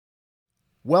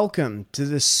Welcome to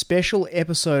this special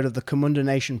episode of the Camunda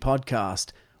Nation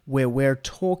podcast, where we're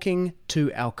talking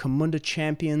to our Camunda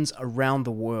champions around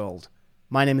the world.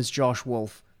 My name is Josh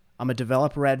Wolf. I'm a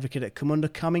developer advocate at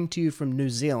Camunda, coming to you from New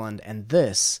Zealand, and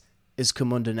this is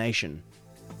Camunda Nation.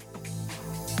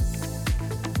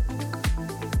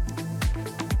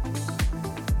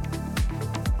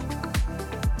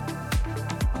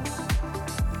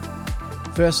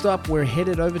 First up, we're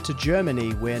headed over to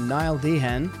Germany, where Niall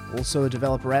Dehan, also a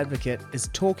developer advocate, is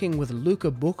talking with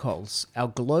Luca Buchholz, our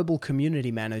global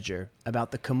community manager,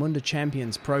 about the Camunda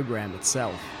Champions program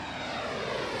itself.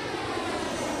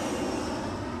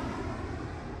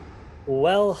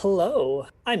 Well, hello.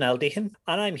 I'm Niall Dehan,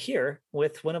 and I'm here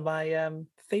with one of my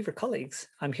favorite colleagues.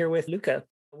 I'm here with Luca.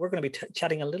 We're going to be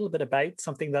chatting a little bit about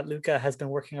something that Luca has been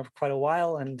working on for quite a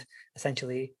while and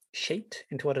essentially shaped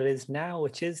into what it is now,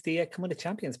 which is the Camunda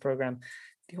Champions program.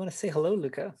 Do you want to say hello,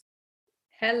 Luca?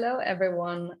 Hello,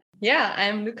 everyone. Yeah,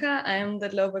 I'm Luca. I'm the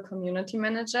global community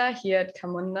manager here at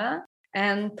Camunda.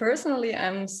 And personally,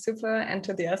 I'm super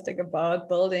enthusiastic about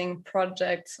building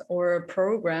projects or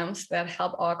programs that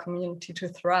help our community to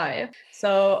thrive.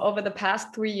 So over the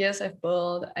past 3 years, I've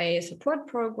built a support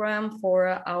program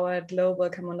for our global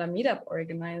Camunda meetup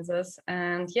organizers.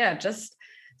 And yeah, just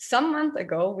some month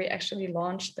ago, we actually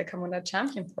launched the Camunda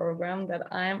Champion program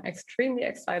that I'm extremely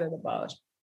excited about.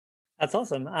 That's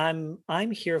awesome. I'm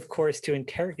here, of course, to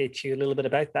interrogate you a little bit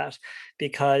about that,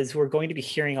 because we're going to be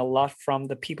hearing a lot from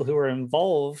the people who are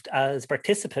involved as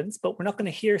participants, but we're not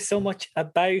going to hear so much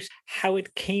about how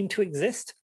it came to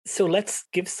exist. So let's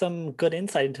give some good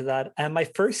insight into that. And my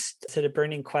first sort of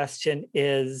burning question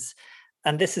is,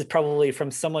 and this is probably from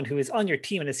someone who is on your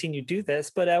team and has seen you do this,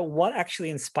 but what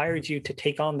actually inspired you to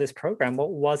take on this program?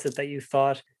 What was it that you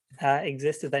thought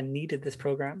existed that needed this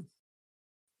program?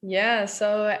 Yeah,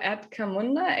 so at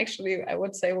Camunda, actually, I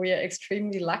would say we are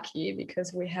extremely lucky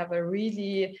because we have a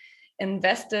really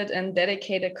invested and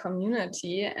dedicated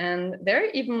community. And there are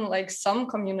even like some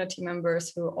community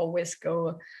members who always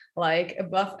go like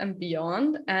above and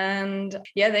beyond. And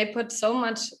yeah, they put so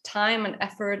much time and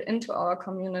effort into our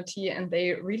community, and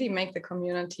they really make the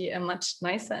community a much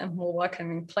nicer and more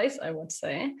welcoming place, I would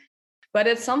say. But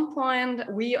at some point,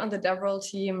 we on the DevRel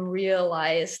team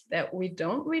realized that we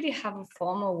don't really have a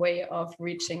formal way of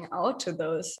reaching out to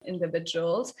those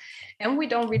individuals. And we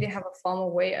don't really have a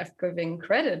formal way of giving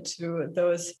credit to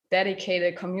those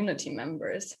dedicated community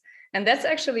members. And that's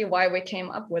actually why we came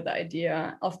up with the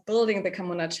idea of building the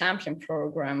Camunda Champion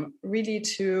program, really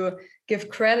to give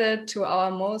credit to our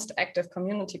most active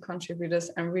community contributors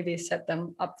and really set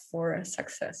them up for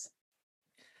success.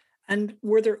 And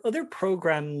were there other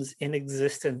programs in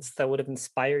existence that would have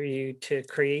inspired you to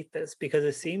create this? Because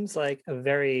it seems like a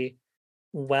very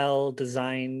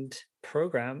well-designed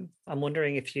program. I'm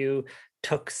wondering if you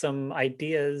took some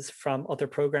ideas from other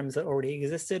programs that already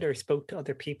existed or spoke to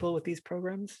other people with these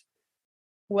programs.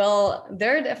 Well,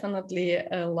 there are definitely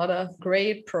a lot of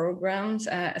great programs,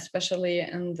 especially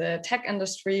in the tech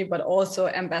industry, but also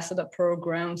ambassador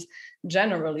programs,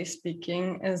 generally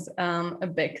speaking, is a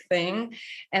big thing.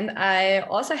 And I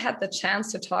also had the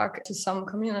chance to talk to some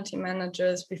community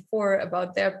managers before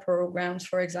about their programs.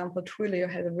 For example,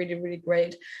 Twilio had a really, really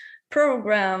great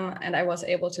program, and I was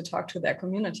able to talk to their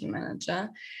community manager.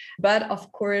 But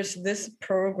of course, this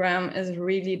program is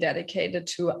really dedicated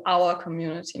to our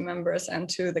community members and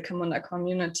to the Camunda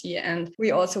community. And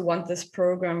we also want this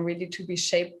program really to be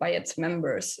shaped by its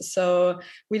members. So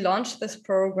we launched this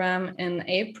program in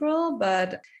April,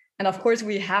 and of course,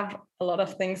 we have a lot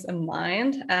of things in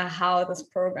mind, how this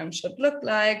program should look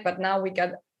like. But now we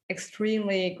got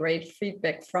extremely great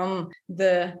feedback from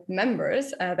the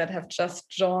members that have just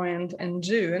joined in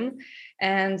June.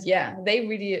 And yeah, they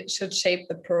really should shape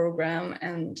the program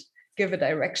and give a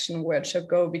direction where it should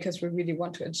go, because we really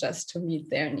want to adjust to meet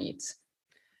their needs.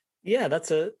 Yeah,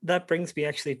 that brings me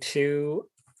actually to,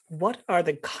 what are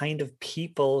the kind of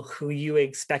people who you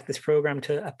expect this program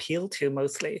to appeal to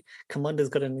mostly? Camunda's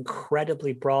got an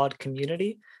incredibly broad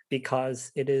community because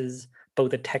it is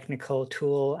both a technical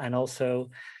tool and also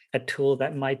a tool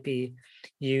that might be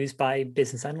used by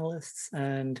business analysts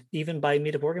and even by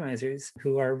meetup organizers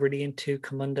who are really into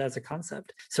Camunda as a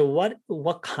concept. So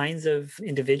what kinds of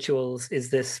individuals is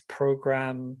this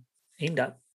program aimed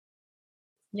at?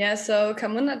 Yeah, so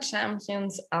Camunda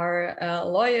champions are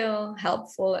loyal,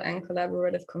 helpful, and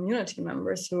collaborative community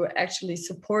members who actually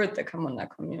support the Camunda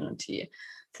community.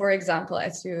 For example,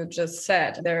 as you just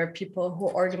said, there are people who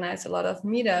organize a lot of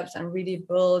meetups and really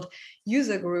build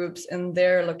user groups in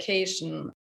their location.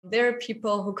 There are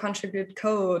people who contribute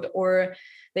code, or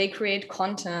they create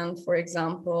content, for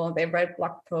example, they write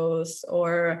blog posts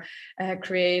or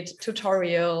create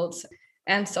tutorials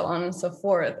and so on and so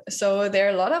forth. So there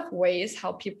are a lot of ways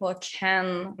how people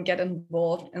can get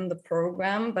involved in the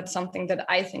program, but something that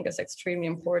I think is extremely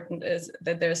important is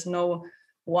that there's no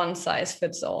one size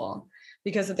fits all.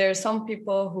 Because there are some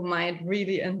people who might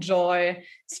really enjoy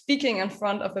speaking in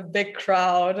front of a big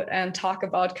crowd and talk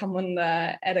about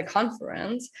Camunda at a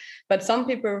conference, but some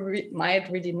people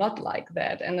might really not like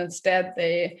that. And instead,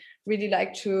 they really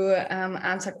like to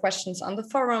answer questions on the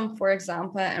forum, for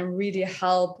example, and really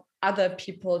help other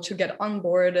people to get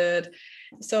onboarded.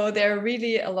 So there are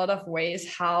really a lot of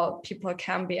ways how people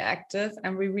can be active,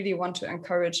 and we really want to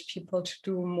encourage people to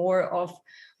do more of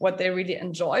what they really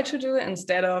enjoy to do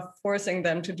instead of forcing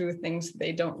them to do things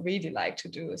they don't really like to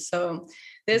do. So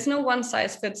there's no one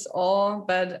size fits all,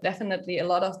 but definitely a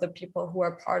lot of the people who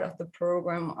are part of the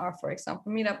program are, for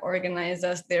example, meetup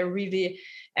organizers. They're really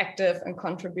active and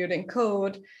contributing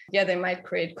code. Yeah, they might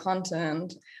create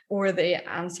content, or they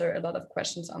answer a lot of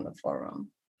questions on the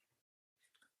forum.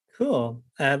 Cool.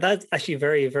 That's actually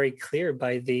very, very clear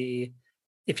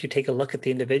if you take a look at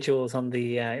the individuals on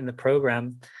the in the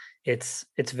program. It's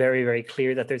very, very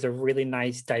clear that there's a really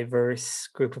nice, diverse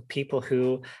group of people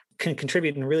who can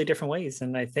contribute in really different ways.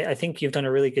 And I think you've done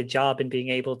a really good job in being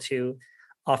able to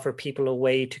offer people a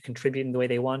way to contribute in the way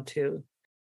they want to.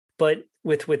 But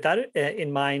with that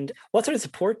in mind, what sort of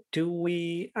support do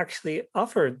we actually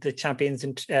offer the champions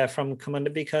from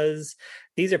Camunda? Because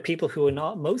these are people who in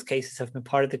most cases have been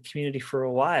part of the community for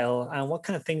a while. And what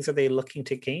kind of things are they looking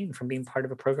to gain from being part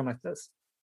of a program like this?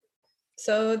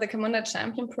 So the Camunda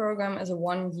Champion Program is a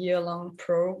 1-year-long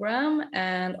program.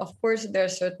 And of course, there are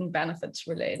certain benefits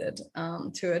related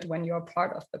to it when you're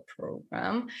part of the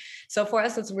program. So for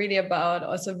us, it's really about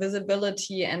also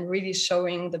visibility and really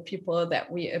showing the people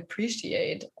that we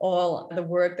appreciate all the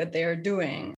work that they are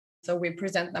doing. So we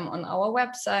present them on our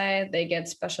website, they get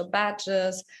special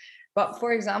badges. But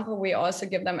for example, we also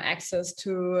give them access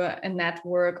to a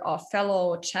network of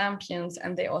fellow champions,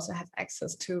 and they also have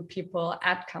access to people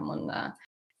at Camunda.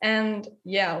 And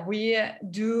yeah, we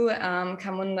do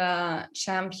Camunda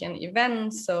champion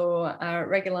events, so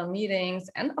regular meetings.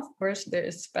 And of course, there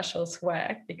is special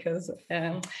swag because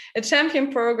a champion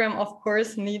program, of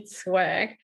course, needs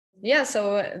swag. Yeah,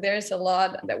 so there's a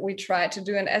lot that we try to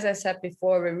do. And as I said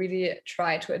before, we really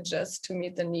try to adjust to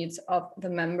meet the needs of the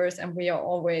members. And we are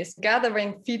always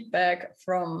gathering feedback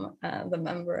from the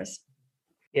members.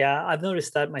 Yeah, I've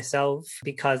noticed that myself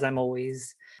because I'm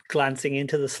always glancing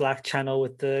into the Slack channel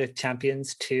with the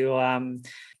champions to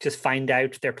just find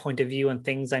out their point of view on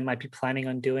things I might be planning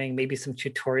on doing. Maybe some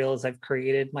tutorials I've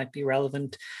created might be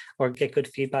relevant or get good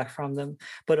feedback from them.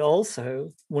 But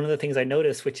also, one of the things I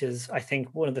noticed, which is I think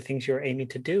one of the things you were aiming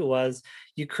to do, was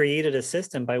you created a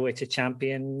system by which a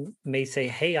champion may say,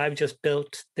 hey, I've just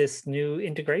built this new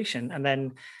integration. And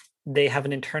then they have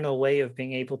an internal way of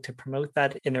being able to promote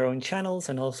that in their own channels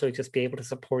and also just be able to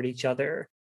support each other.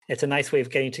 It's a nice way of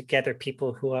getting together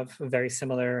people who have a very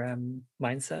similar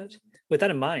mindset. With that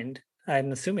in mind,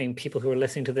 I'm assuming people who are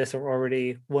listening to this are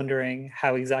already wondering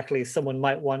how exactly someone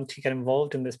might want to get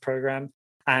involved in this program.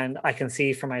 And I can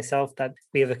see for myself that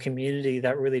we have a community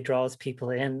that really draws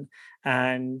people in.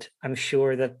 And I'm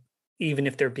sure that even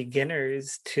if they're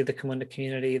beginners to the Camunda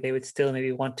community, they would still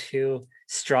maybe want to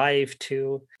strive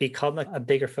to become a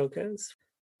bigger focus.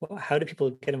 Well, how do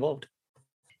people get involved?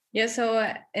 Yeah,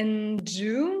 so in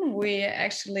June, we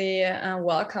actually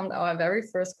welcomed our very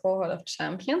first cohort of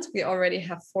champions. We already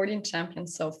have 14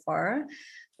 champions so far,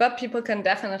 but people can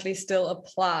definitely still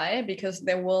apply because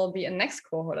there will be a next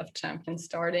cohort of champions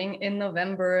starting in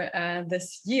November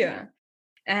this year.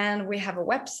 And we have a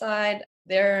website.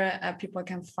 There, people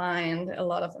can find a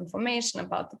lot of information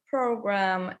about the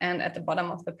program. And at the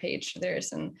bottom of the page,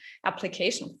 there's an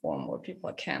application form where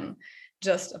people can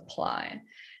just apply.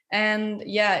 And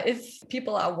yeah, if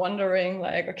people are wondering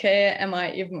like, okay, am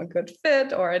I even a good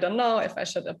fit? Or I don't know if I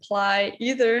should apply,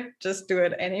 either just do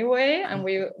it anyway, and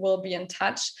we will be in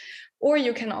touch. Or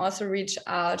you can also reach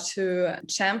out to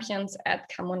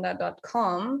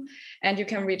champions@camunda.com and you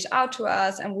can reach out to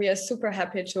us. And we are super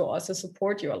happy to also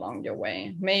support you along your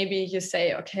way. Maybe you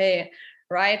say, okay,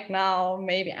 right now,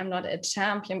 maybe I'm not a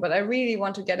champion, but I really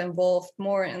want to get involved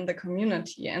more in the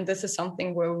community. And this is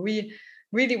something where we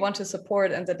really want to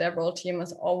support, and the DevRel team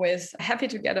is always happy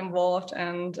to get involved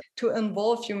and to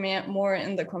involve you more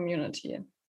in the community.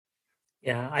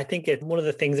 Yeah, I think one of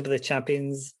the things about the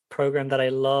Champions program that I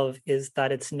love is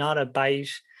that it's not about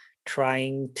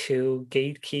trying to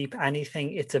gatekeep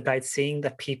anything. It's about seeing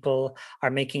that people are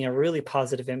making a really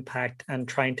positive impact and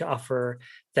trying to offer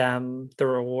them the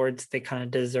rewards they kind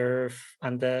of deserve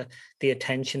and the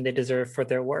attention they deserve for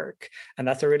their work. And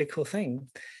that's a really cool thing.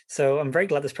 So I'm very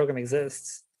glad this program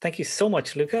exists. Thank you so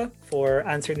much, Luca, for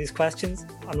answering these questions.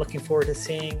 I'm looking forward to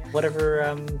seeing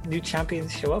whatever new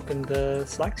champions show up in the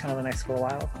Slack channel the next little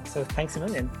while. So thanks a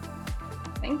million.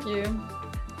 Thank you.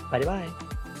 Bye-bye.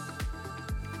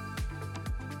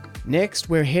 Next,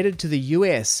 we're headed to the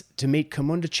US to meet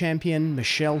Camunda champion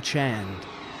Michelle Chand.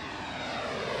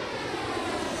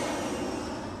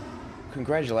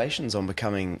 Congratulations on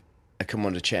becoming a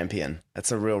Camunda champion.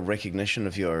 That's a real recognition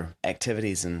of your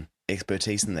activities and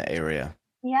expertise in that area.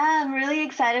 Yeah, I'm really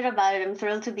excited about it. I'm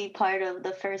thrilled to be part of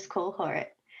the first cohort.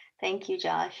 Thank you,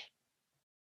 Josh.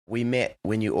 We met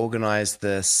when you organized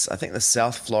this, I think the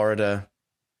South Florida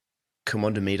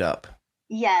Camunda meetup.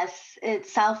 Yes,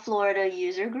 it's South Florida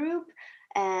user group.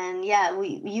 And yeah,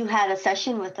 you had a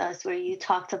session with us where you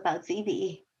talked about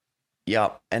ZB. Yeah.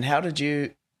 And how did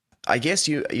you, I guess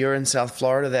you're in South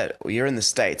Florida, you're in the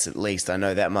States at least, I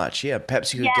know that much. Yeah,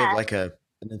 perhaps you could give like an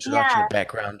introduction, a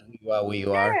background, who you are, where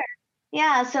you are.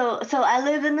 Yeah, so I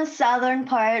live in the southern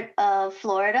part of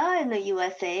Florida in the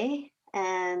USA,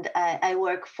 and I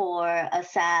work for a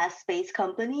SaaS-based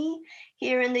company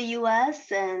here in the US,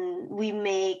 and we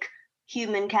make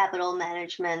human capital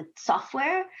management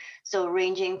software, so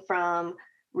ranging from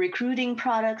recruiting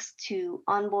products to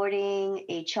onboarding,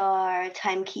 HR,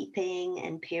 timekeeping,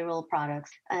 and payroll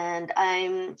products. And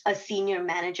I'm a senior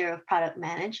manager of product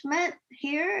management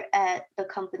here at the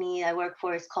company I work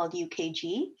for. It's called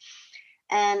UKG.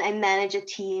 And I manage a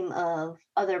team of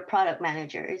other product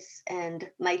managers, and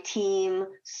my team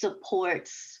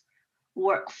supports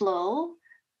workflow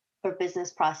or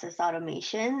business process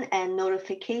automation and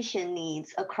notification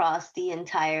needs across the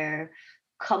entire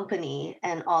company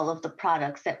and all of the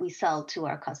products that we sell to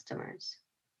our customers.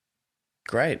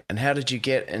 Great. And how did you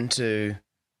get into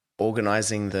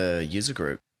organizing the user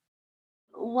group?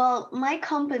 Well, my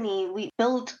company, we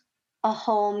built a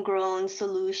homegrown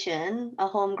solution, a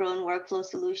homegrown workflow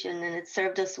solution, and it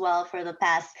served us well for the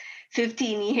past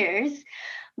 15 years.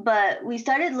 But we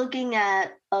started looking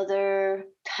at other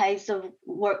types of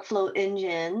workflow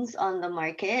engines on the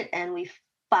market, and we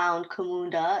found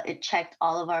Camunda. It checked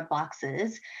all of our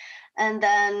boxes. And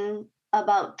then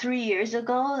about 3 years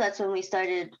ago, that's when we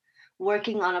started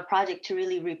working on a project to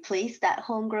really replace that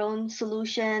homegrown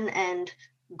solution and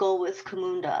go with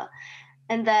Camunda.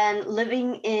 And then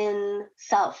living in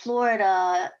South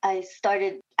Florida, I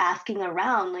started asking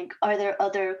around, like, are there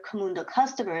other Camunda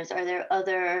customers? Are there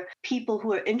other people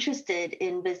who are interested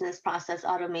in business process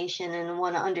automation and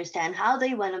want to understand how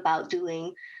they went about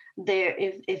doing their,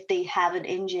 if they have an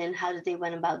engine, how did they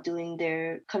went about doing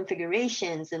their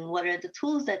configurations and what are the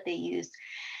tools that they use?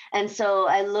 And so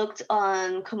I looked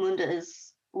on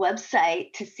Camunda's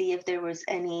website to see if there was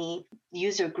any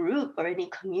user group or any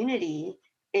community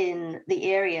in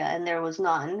the area, and there was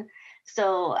none.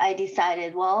 So I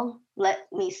decided, well, let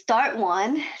me start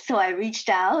one. So I reached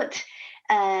out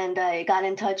and I got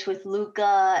in touch with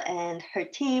Luca and her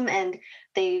team, and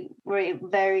they were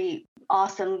very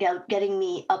awesome getting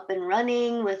me up and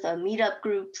running with a meetup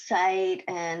group site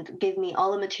and gave me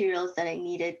all the materials that I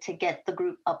needed to get the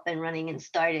group up and running and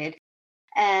started.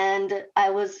 And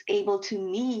I was able to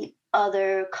meet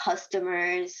other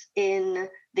customers in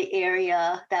the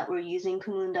area that were using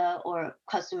Camunda, or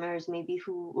customers maybe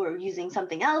who were using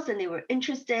something else and they were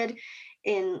interested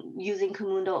in using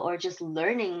Camunda or just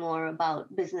learning more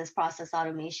about business process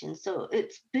automation. So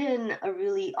it's been a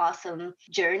really awesome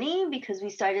journey because we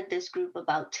started this group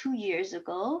about 2 years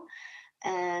ago.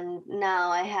 And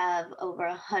now I have over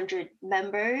 100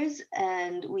 members,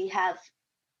 and we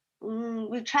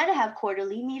try to have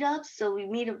quarterly meetups. So we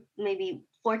meet maybe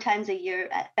 4 times a year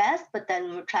at best, but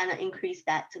then we're trying to increase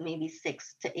that to maybe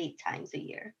 6 to 8 times a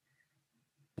year.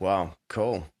 Wow,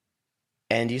 cool.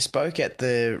 And you spoke at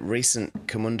the recent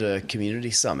Camunda Community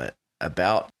Summit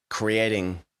about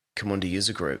creating Camunda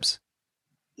user groups.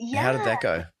 Yeah. How did that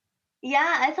go?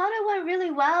 Yeah, I thought it went really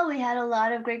well. We had a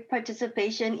lot of great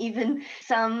participation. Even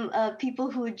some people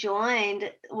who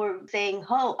joined were saying,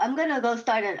 "Oh, I'm gonna go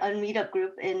start a meetup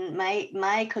group in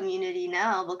my community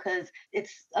now," because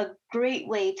it's a great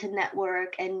way to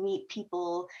network and meet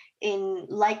people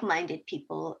like-minded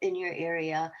people in your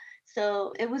area.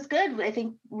 So it was good. I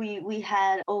think we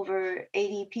had over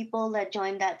 80 people that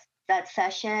joined that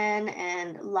session,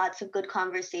 and lots of good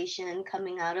conversation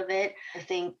coming out of it. I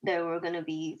think there were going to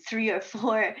be 3 or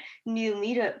 4 new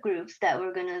meetup groups that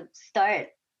were going to start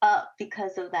up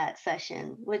because of that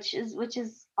session, which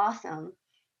is awesome.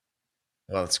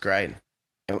 Well, it's great.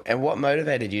 And what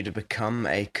motivated you to become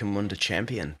a Camunda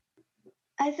champion?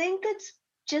 I think it's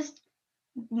just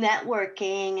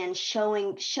networking and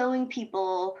showing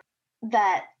people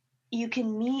that you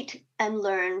can meet and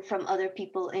learn from other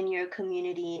people in your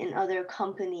community, in other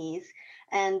companies,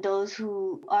 and those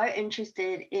who are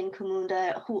interested in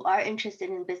Camunda, who are interested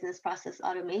in business process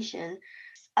automation.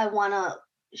 I want to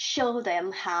show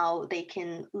them how they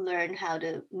can learn how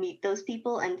to meet those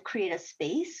people and create a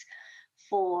space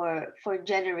for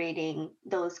generating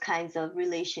those kinds of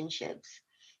relationships.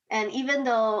 And even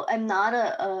though I'm not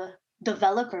a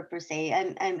developer per se,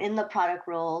 I'm in the product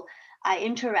role, I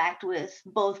interact with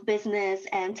both business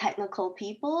and technical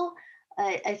people.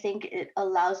 I think it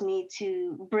allows me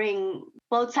to bring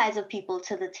both sides of people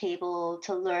to the table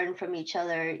to learn from each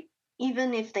other,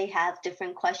 even if they have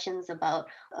different questions about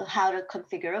how to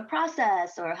configure a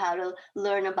process or how to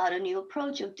learn about a new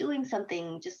approach of doing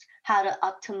something, just how to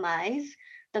optimize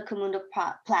the Camunda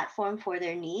platform for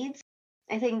their needs.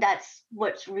 I think that's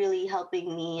what's really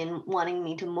helping me and wanting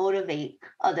me to motivate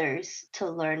others to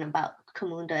learn about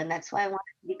Camunda. And that's why I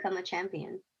wanted to become a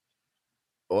champion.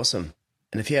 Awesome.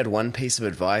 And if you had one piece of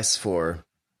advice for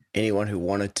anyone who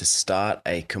wanted to start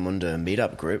a Camunda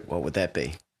meetup group, what would that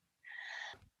be?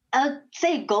 I'd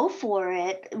say go for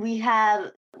it. We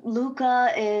have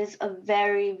Luca is a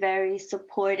very, very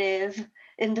supportive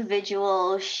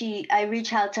individual. I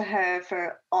reach out to her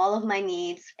for all of my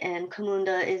needs, and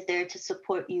Camunda is there to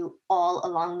support you all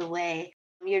along the way.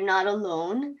 You're not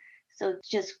alone. So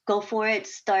just go for it.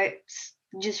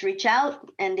 Just reach out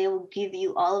and they will give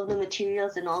you all of the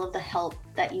materials and all of the help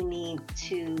that you need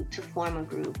to form a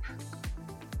group.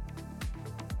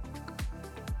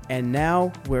 And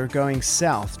now we're going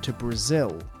south to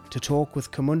Brazil to talk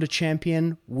with Camunda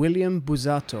champion William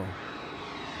Busato.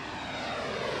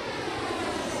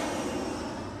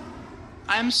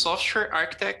 I'm software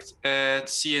architect at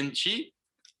CNT.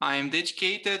 I'm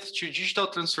dedicated to digital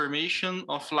transformation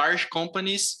of large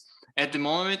companies. At the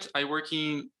moment, I work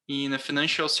in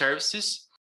financial services,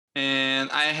 and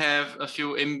I have a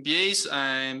few MBAs.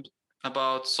 I'm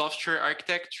about software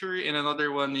architecture and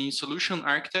another one in solution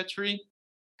architecture.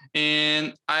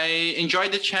 And I enjoy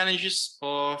the challenges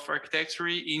of architecture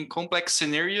in complex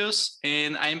scenarios,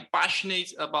 and I'm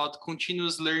passionate about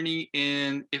continuous learning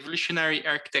and evolutionary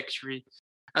architecture.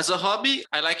 As a hobby,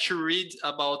 I like to read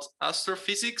about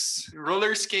astrophysics,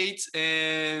 roller skates,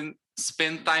 and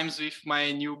spend times with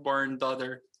my newborn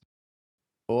daughter.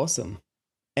 Awesome.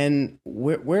 And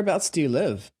whereabouts do you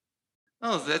live?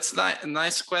 Oh, that's a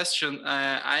nice question.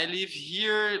 I live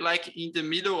here, like in the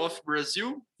middle of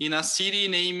Brazil, in a city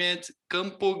named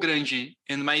Campo Grande,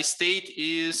 and my state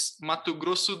is Mato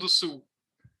Grosso do Sul.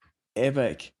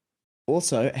 Epic.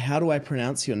 Also, how do I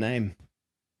pronounce your name?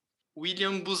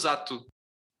 William Busato.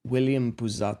 William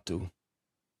Busato.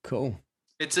 Cool.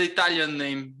 It's an Italian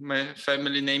name. My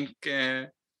family name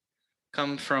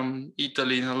come from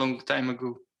Italy a long time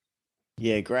ago.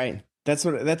 Yeah, great. That's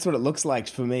what it looks like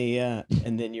for me, yeah.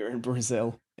 And then you're in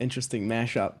Brazil. Interesting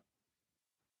mashup.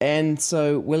 And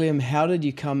so, William, how did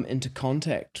you come into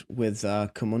contact with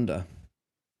Camunda?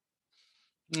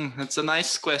 That's a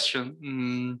nice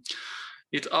question.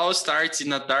 It all starts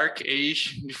in a dark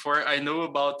age before I know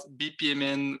about BPM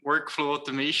and workflow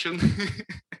automation.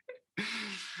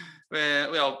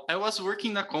 Well, I was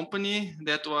working in a company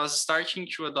that was starting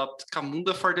to adopt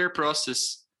Camunda for their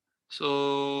process.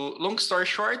 So long story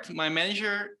short, my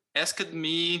manager asked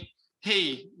me,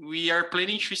 hey, we are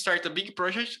planning to start a big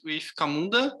project with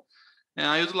Camunda, and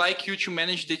I would like you to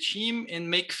manage the team and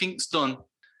make things done.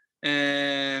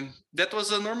 And that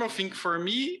was a normal thing for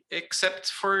me, except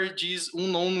for this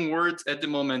unknown word at the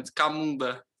moment,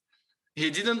 Camunda. He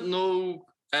didn't know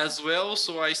as well,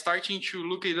 so I started to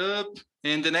look it up.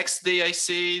 And the next day I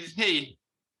said, hey,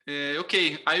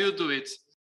 okay, I will do it.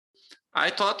 I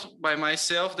thought by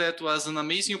myself that was an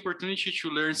amazing opportunity to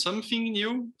learn something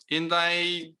new, and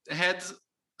I had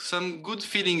some good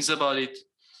feelings about it.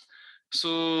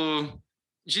 So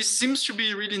this seems to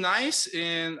be really nice,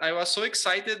 and I was so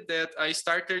excited that I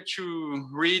started to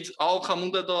read all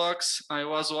Camunda docs. I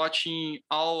was watching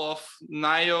all of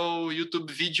Niall YouTube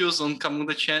videos on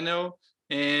Camunda channel,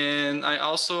 and I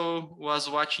also was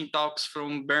watching talks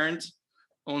from Bernd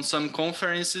on some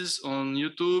conferences on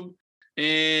YouTube.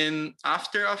 And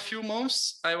after a few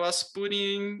months, I was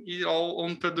putting it all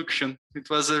on production. It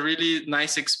was a really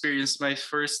nice experience, my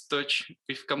first touch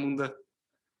with Camunda.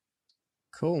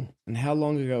 Cool. And how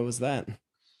long ago was that?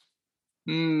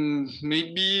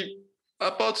 Maybe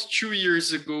about 2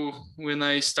 years ago when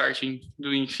I started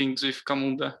doing things with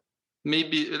Camunda.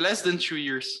 Maybe less than 2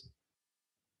 years.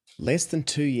 Less than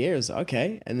 2 years.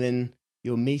 Okay. And then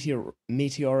your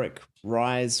meteoric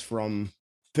rise from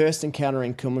first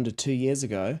encountering Kumunda 2 years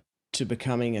ago to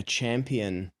becoming a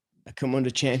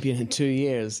Kumunda champion in 2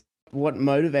 years. What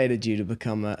motivated you to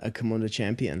become a Kumunda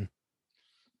champion?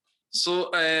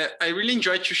 So I really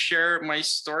enjoy to share my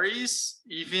stories,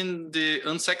 even the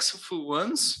unsuccessful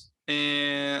ones.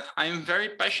 And I'm very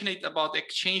passionate about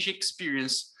exchange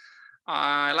experience.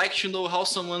 I like to know how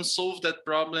someone solved that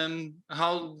problem.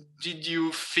 How did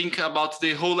you think about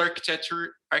the whole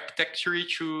architecture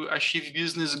to achieve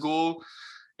business goal?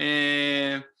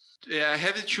 And I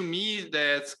have it to me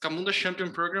that Camunda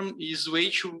Champion Program is a way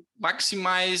to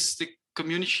maximize the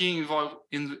community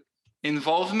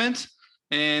involvement.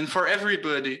 And for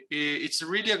everybody, it's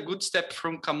really a good step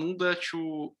from Camunda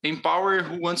to empower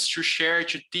who wants to share,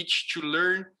 to teach, to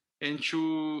learn, and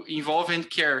to involve and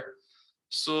care.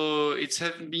 So it's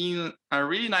have been a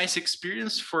really nice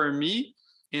experience for me.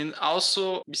 And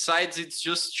also, besides, it's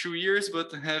just 2 years,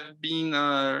 but have been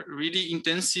a really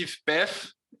intensive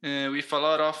path with a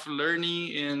lot of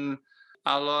learning and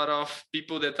a lot of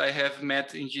people that I have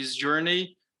met in this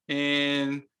journey.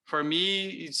 And for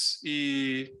me,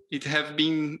 it have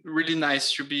been really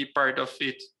nice to be part of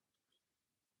it.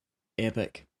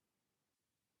 Epic.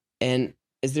 And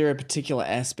is there a particular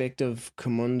aspect of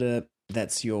Camunda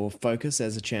that's your focus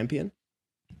as a champion?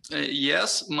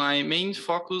 Yes, my main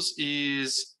focus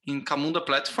is in Camunda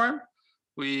platform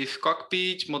with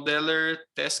Cockpit, Modeler,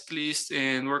 Task List,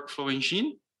 and Workflow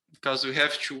Engine, because we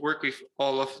have to work with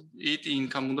all of it in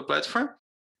Camunda platform.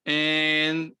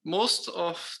 And most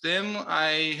of them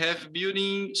I have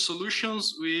building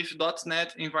solutions with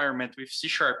 .NET environment, with C#,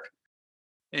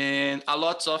 and a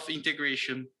lot of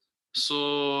integration.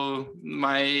 So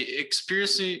my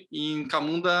experience in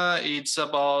Camunda, it's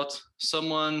about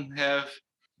someone have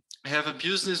a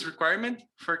business requirement.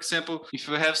 For example, if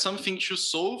you have something to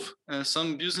solve,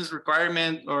 some business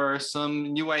requirement or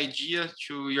some new idea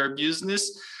to your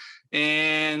business,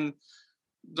 and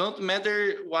don't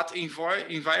matter what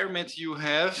environment you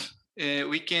have,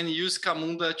 we can use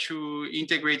Camunda to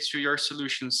integrate to your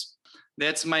solutions.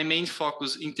 That's my main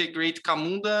focus, integrate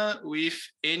Camunda with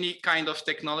any kind of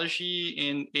technology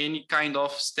and any kind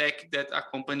of stack that a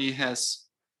company has.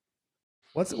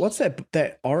 What's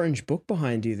that orange book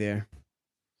behind you there?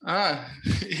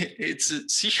 It's a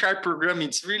C# programming.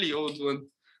 It's really old one.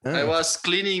 Oh. I was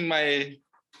cleaning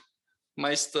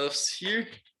my stuffs here.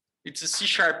 It's a C#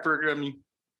 programming.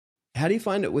 How do you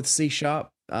find it with C#,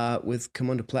 with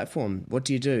Camunda platform? What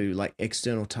do you do, like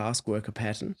external task worker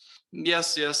pattern?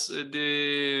 Yes.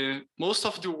 The most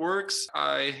of the works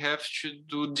I have to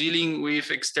do dealing with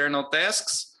external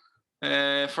tasks.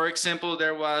 For example,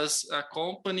 there was a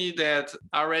company that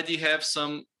already have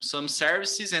some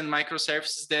services and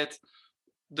microservices that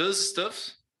does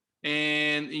stuff.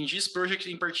 And in this project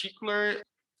in particular,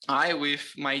 I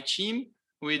with my team,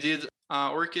 we did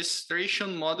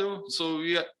orchestration model. So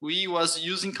we was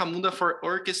using Camunda for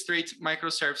orchestrate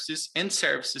microservices and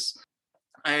services.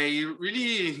 I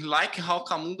really like how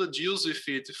Camunda deals with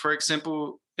it. For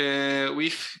example,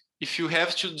 if you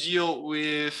have to deal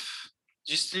with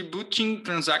distributing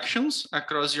transactions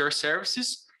across your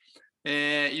services,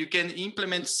 you can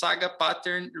implement Saga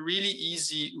pattern really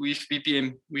easy with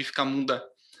BPM, with Camunda.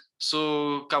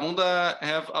 So Camunda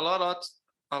have a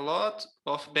lot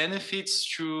of benefits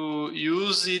to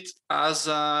use it as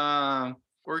a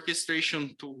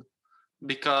orchestration tool,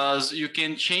 because you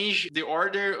can change the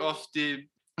order of the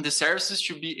services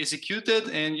to be executed,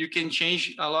 and you can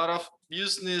change a lot of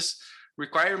business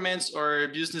requirements or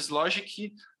business logic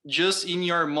just in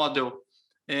your model.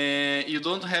 You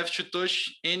don't have to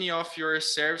touch any of your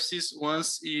services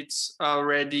once it's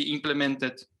already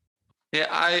implemented. Yeah,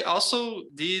 I also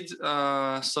did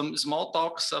some small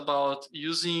talks about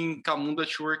using Camunda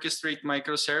to orchestrate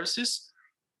microservices,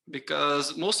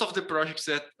 because most of the projects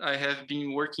that I have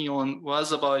been working on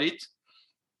was about it.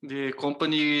 The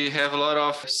company have a lot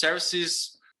of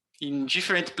services in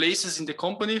different places in the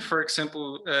company. For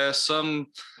example, some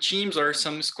teams or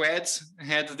some squads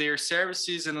had their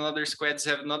services and other squads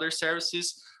have another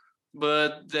services,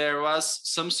 but there was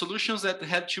some solutions that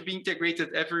had to be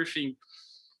integrated everything.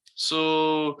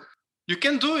 So you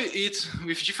can do it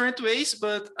with different ways,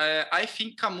 but I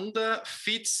think Camunda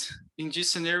fits in this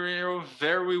scenario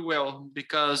very well,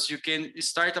 because you can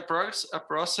start a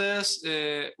process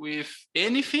with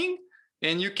anything,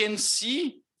 and you can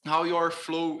see how your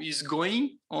flow is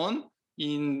going on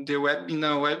in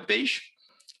a web page.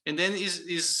 And then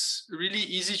is really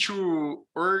easy to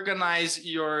organize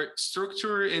your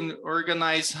structure and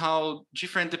organize how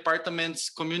different departments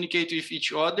communicate with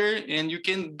each other. And you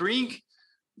can bring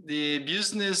the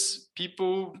business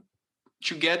people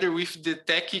together with the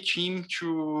techie team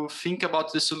to think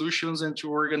about the solutions and to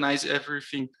organize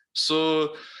everything.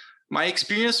 So my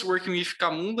experience working with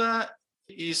Camunda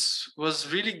was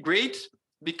really great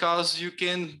because you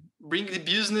can bring the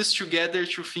business together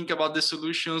to think about the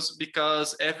solutions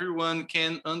because everyone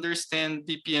can understand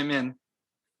BPMN.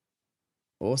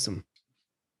 Awesome.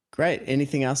 Great.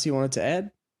 Anything else you wanted to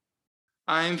add?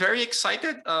 I'm very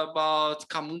excited about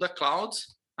Camunda Cloud.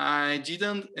 I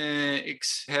didn't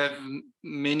have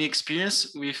many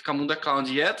experience with Camunda Cloud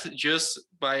yet, just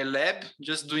by lab,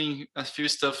 just doing a few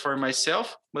stuff for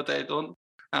myself, but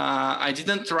I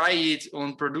didn't try it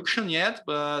on production yet,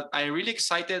 but I'm really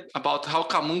excited about how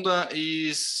Camunda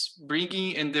is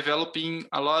bringing and developing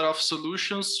a lot of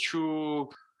solutions to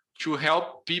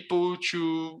help people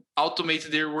to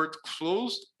automate their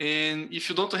workflows. And if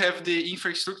you don't have the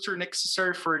infrastructure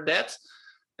necessary for that,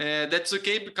 that's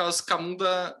okay because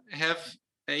Camunda have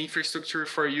an infrastructure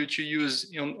for you to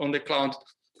use on the cloud.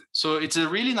 So it's a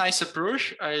really nice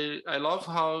approach. I love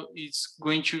how it's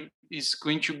going to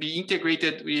be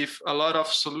integrated with a lot of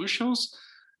solutions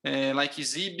like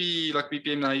Zigbee, like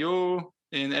BPM.io,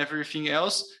 and everything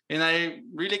else. And I'm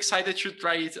really excited to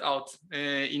try it out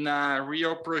in a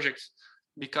real project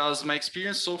because my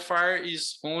experience so far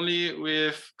is only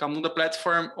with Camunda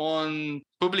platform on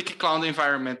public cloud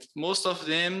environment. Most of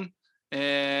them,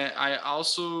 I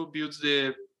also built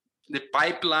the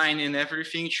pipeline and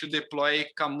everything to deploy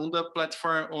Camunda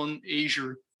platform on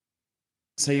Azure.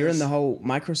 So you're in the whole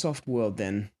Microsoft world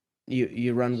then.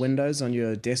 You run Windows on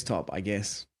your desktop, I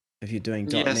guess, if you're doing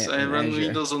 .NET. Yes, I run Azure.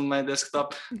 Windows on my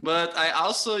desktop, but I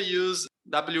also use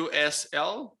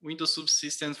WSL, Windows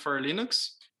Subsystem for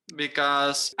Linux,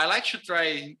 because I like to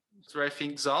try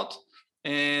things out.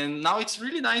 And now it's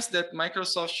really nice that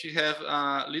Microsoft should have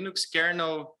a Linux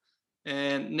kernel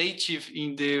native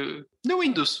in the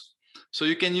Windows. So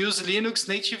you can use Linux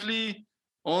natively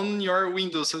on your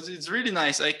Windows. So it's really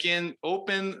nice. I can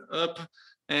open up,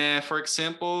 for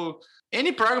example,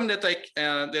 any program that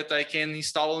I can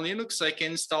install on Linux. I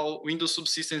can install Windows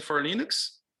Subsystem for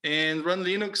Linux and run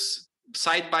Linux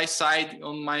side by side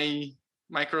on my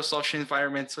Microsoft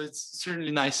environment. So it's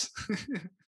really nice.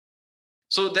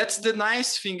 So that's the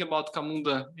nice thing about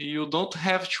Camunda. You don't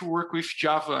have to work with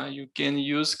Java. You can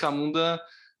use Camunda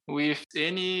with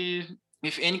any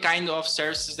kind of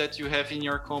services that you have in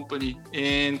your company.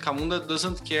 And Camunda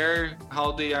doesn't care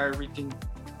how they are written.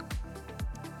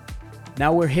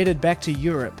 Now we're headed back to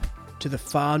Europe, to the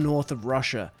far north of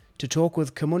Russia, to talk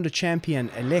with Camunda champion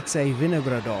Alexey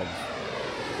Vinogradov.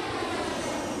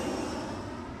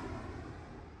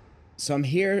 So I'm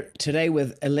here today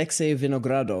with Alexey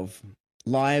Vinogradov,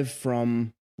 live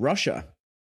from Russia.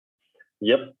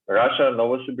 Yep, Russia,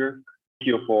 Novosibirsk. Thank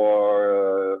you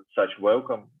for such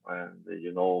welcome. And,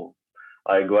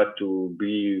 I'm glad to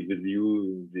be with you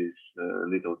in this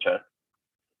little chat.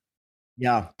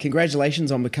 Yeah,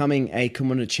 congratulations on becoming a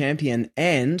Camunda champion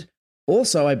and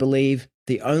also, I believe,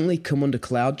 the only Camunda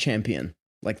Cloud champion.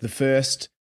 Like the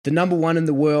number one in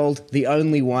the world, the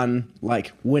only one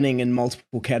like winning in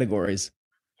multiple categories.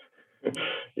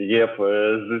 Yep,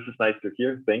 this is nice to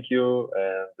hear. Thank you.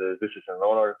 And this is an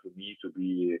honor to me to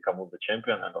be Camunda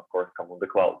champion and, of course, Camunda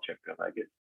Cloud champion, I guess.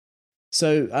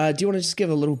 So do you want to just give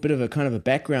a little bit of a kind of a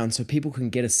background so people can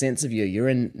get a sense of you? You're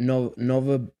in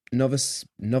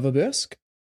Novosibirsk?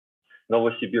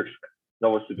 Novosibirsk.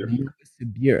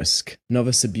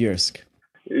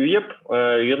 Yep.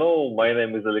 My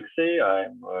name is Alexey.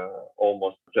 I'm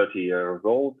almost 30 years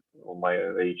old. My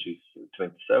age is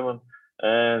 27.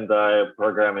 And I'm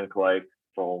programming I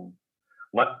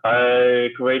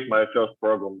create my first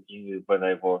program when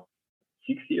I was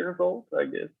 6 years old, I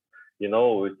guess.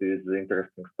 It is an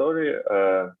interesting story.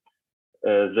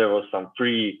 There was some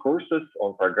free courses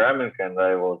on programming, and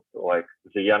I was like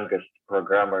the youngest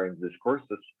programmer in these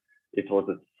courses. It was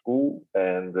at school,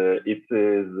 and it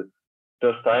is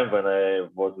first time when I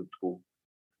was at school.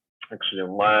 Actually,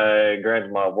 my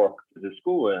grandma worked at the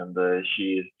school, and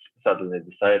she suddenly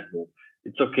decided that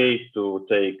it's okay to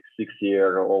take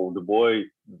 6-year-old boy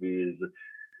with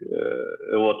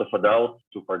a lot of adults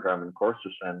to programming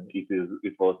courses, and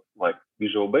it was like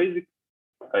Visual Basic,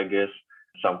 I guess,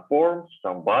 some forms,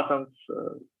 some buttons.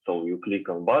 So you click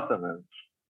on button and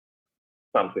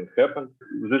something happened.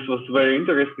 This was very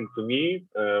interesting to me,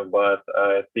 but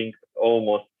I think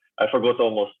I forgot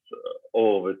almost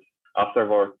all of it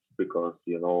afterwards because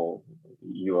you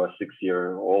are 6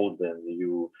 years old and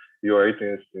you are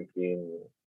interested in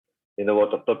a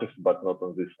lot of topics, but not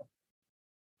on this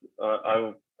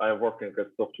one. I'm working as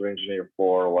software engineer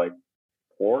for like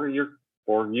 4 years,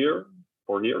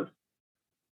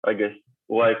 I guess.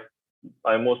 Like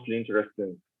I'm mostly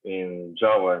interested in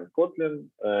Java and Kotlin,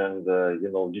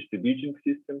 and distributing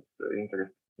systems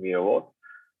interest me a lot.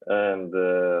 And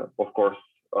of course,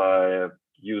 I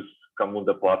use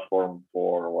Camunda platform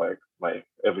for like my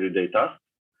everyday tasks,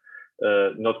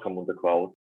 not Camunda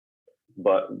Cloud.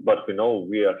 But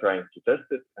we are trying to test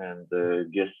it and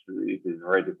guess it is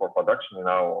ready for production in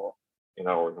our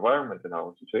environment, in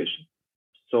our situation.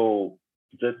 So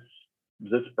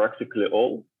that's practically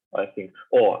all, I think.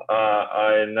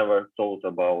 I never thought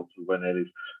about when I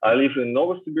live. I live in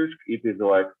Novosibirsk. It is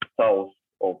like south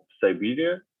of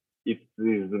Siberia. It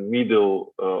is the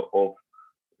middle of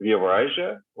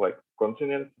Eurasia, like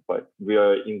continent. Like we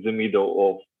are in the middle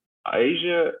of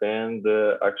Asia and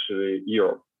actually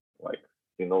Europe. Like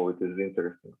it is an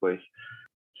interesting place.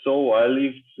 So I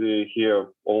lived here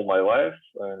all my life,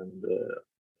 and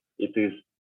it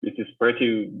is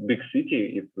pretty big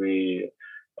city if we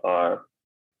are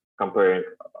comparing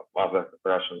other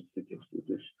Russian cities with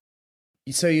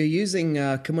this. So you're using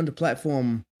Camunda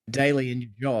platform daily in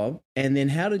your job, and then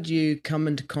how did you come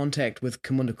into contact with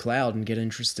Camunda Cloud and get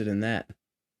interested in that?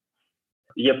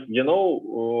 Yep,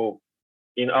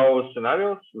 in our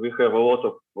scenarios, we have a lot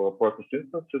of process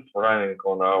instances running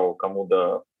on our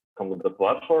Camunda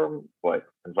platform, like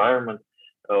environment,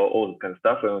 all that kind of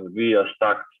stuff, and we are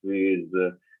stuck with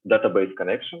database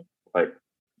connection, like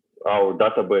our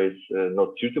database not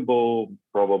suitable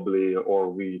probably, or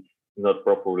we not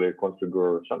properly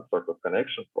configure some sort of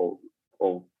connection, all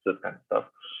that kind of stuff.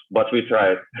 But we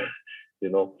tried,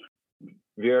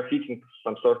 we are hitting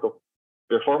some sort of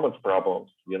performance problems,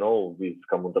 with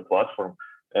Camunda platform.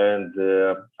 And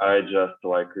I just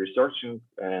like researching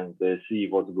and see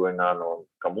what's going on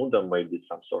Camunda, maybe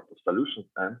some sort of solutions,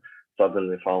 and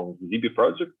suddenly found ZB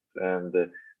project, and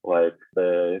I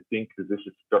think this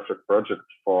is perfect project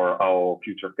for our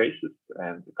future cases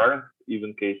and current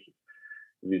even cases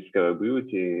with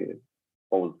scalability,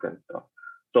 all that kind of stuff.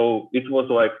 So it was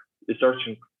like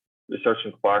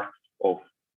researching part of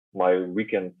my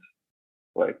weekend,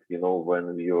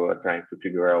 when you are trying to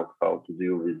figure out how to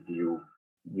deal with your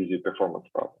performance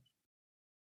problems.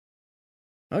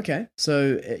 Okay,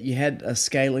 so you had a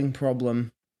scaling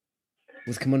problem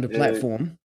with Camunda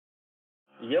platform.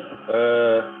 Yep,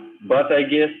 but I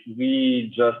guess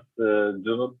we just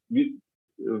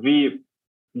we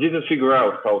didn't figure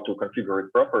out how to configure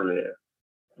it properly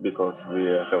because we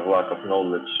have lack of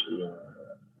knowledge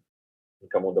in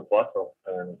Camunda platform,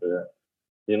 and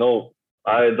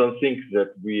I don't think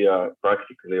that we are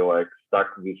practically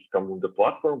stuck with Camunda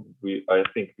platform. I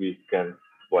think we can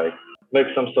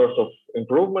make some sort of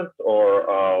improvement or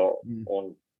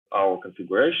on our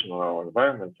configuration or our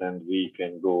environment, and we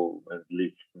can go and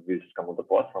live with Camunda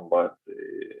platform. But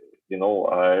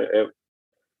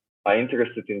I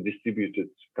interested in distributed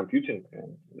computing,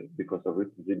 and because of it,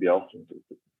 ZB also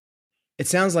interested. It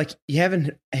sounds like you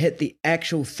haven't hit the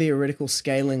actual theoretical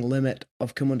scaling limit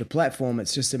of Camunda platform.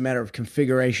 It's just a matter of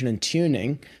configuration and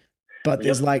tuning. But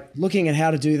there's looking at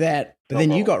how to do that. But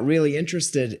then you got really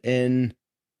interested in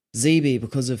ZB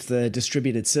because of the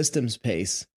distributed systems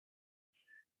piece.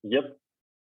 Yep.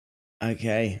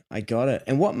 Okay, I got it.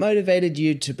 And what motivated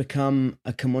you to become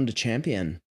a Camunda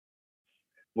champion?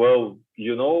 Well,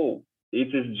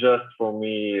 it is just for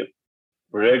me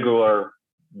regular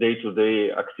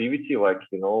day-to-day activity,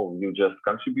 you just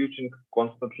contributing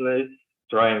constantly,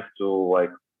 trying to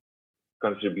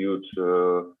contribute,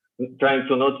 trying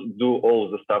to not do all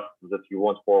the stuff that you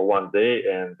want for one day,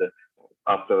 and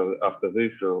after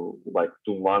this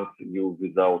 2 months you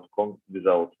without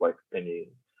any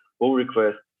pull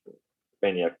request,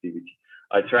 any activity.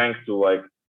 I trying to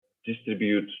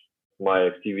distribute my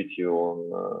activity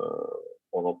on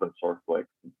open source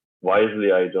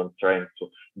wisely. I don't trying to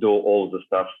do all the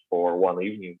stuff for one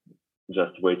evening,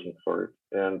 just waiting for it.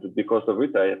 And because of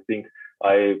it, I think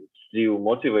I still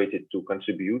motivated to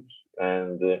contribute.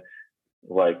 And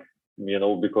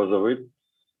because of it,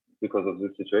 because of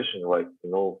this situation,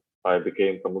 I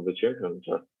became Camunda champion,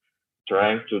 just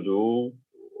trying to do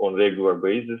on regular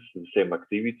basis the same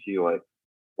activity,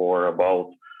 for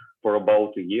about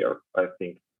a year. I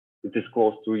think it is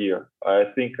close to a year. I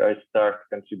think I start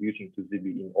contributing to ZB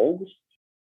in August,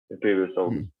 in previous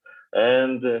August.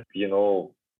 And,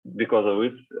 because of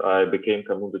it, I became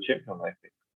Camunda champion, I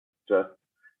think. Just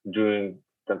doing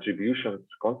contributions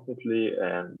constantly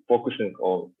and focusing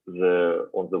on the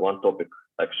one topic,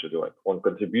 actually, on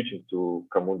contributing to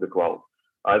Camunda Cloud.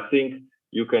 I think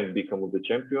you can be Camunda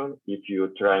champion if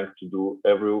you're trying to do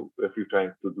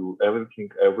everything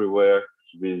everywhere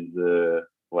with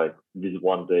this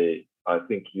one day. I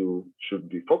think you should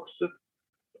be focused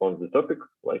on the topic.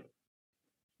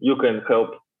 You can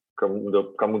help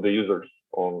Camunda users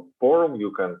on forum.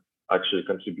 You can actually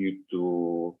contribute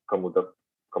to Camunda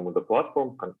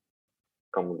platform,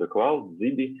 Camunda Cloud,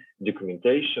 Zibi,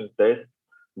 documentation, test,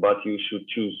 but you should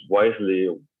choose wisely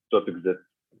topics that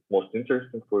most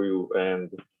interesting for you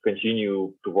and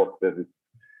continue to work with it.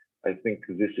 I think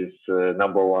this is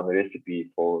number one recipe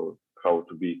for how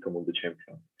to be Camunda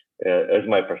champion, as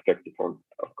my perspective,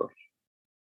 of course.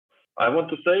 I want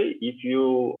to say, if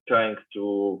you trying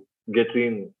to get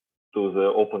in to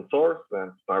the open source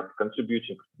and start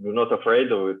contributing, you're not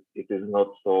afraid of it. It is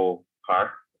not so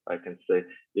hard, I can say.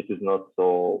 It is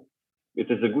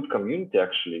a good community,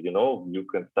 actually. You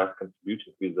can start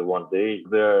contributing with the one day.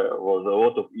 There was a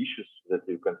lot of issues that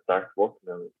you can start working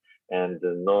on, and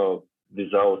no,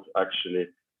 without actually,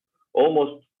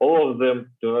 almost all of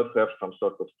them do not have some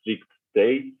sort of strict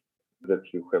date that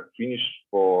you have finished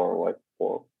for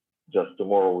just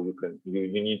tomorrow. You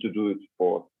need to do it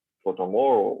for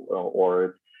tomorrow, or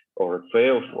it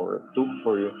fails, or it took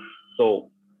for you. So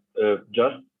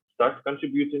just start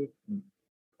contributing.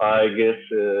 I guess,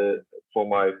 for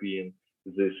my opinion,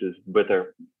 this is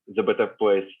the better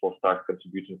place for start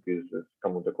contributing with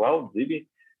Camunda Cloud, Zibi,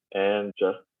 and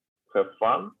just have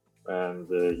fun. And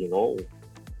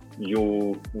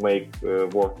you make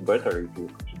work better if you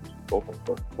contribute to open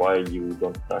source. Why you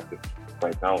don't start it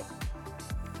right now?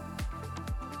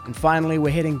 And finally,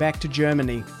 we're heading back to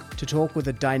Germany to talk with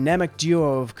a dynamic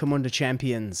duo of Camunda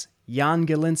champions, Jan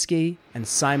Galinsky and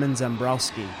Simon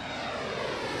Zambrowski.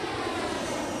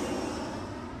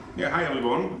 Yeah, hi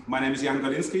everyone. My name is Jan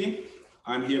Galinsky.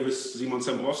 I'm here with Simon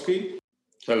Zambrowski.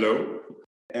 Hello.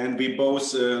 And we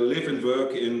both live and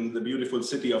work in the beautiful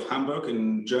city of Hamburg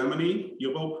in Germany,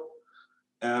 Europe,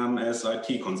 as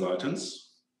IT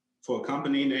consultants for a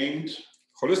company named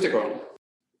Holisticon.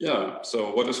 Yeah,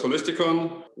 so what is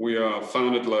Holisticon? We are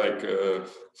founded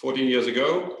 14 years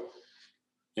ago.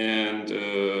 And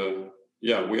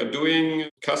we are doing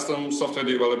custom software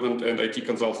development and IT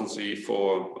consultancy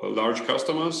for large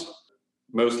customers,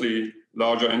 mostly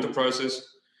larger enterprises.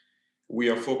 We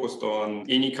are focused on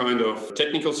any kind of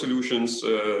technical solutions,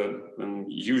 and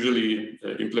usually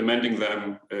implementing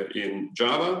them in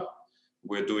Java.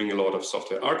 We're doing a lot of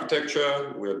software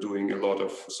architecture. We're doing a lot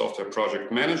of software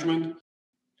project management.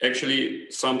 Actually,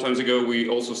 some time ago, we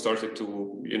also started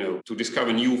to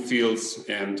discover new fields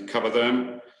and cover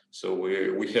them. So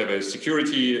we have a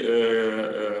security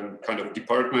kind of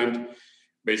department,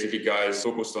 basically guys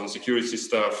focused on security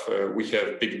stuff. We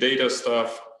have big data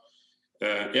stuff.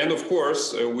 And of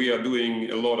course, we are doing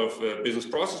a lot of business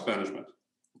process management.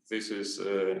 This is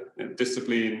a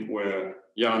discipline where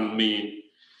Jan, me,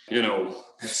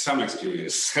 have some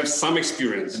experience.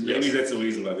 And maybe that's the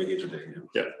reason why we're here today.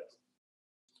 Yeah.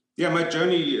 Yeah, my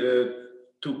journey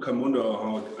to Camunda, or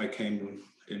how I came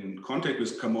in contact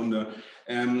with Camunda,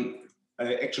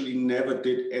 I actually never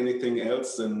did anything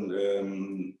else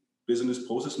than business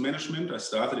process management. I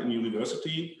started in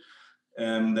university.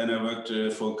 Then I worked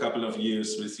for a couple of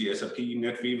years with the SAP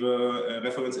NetWeaver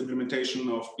reference implementation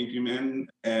of BPMN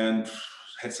and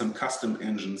had some custom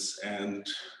engines. And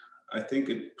I think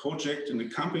a project in the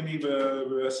company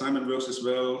where Simon works as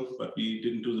well, but we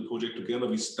didn't do the project together.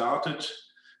 We started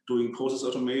doing process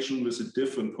automation with a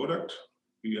different product.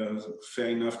 We are fair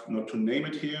enough not to name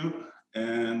it here.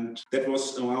 And that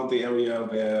was around the area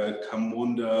where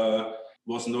Camunda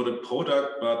was not a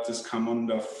product, but this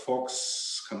Camunda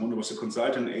Fox. Camunda was a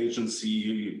consultant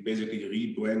agency,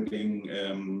 basically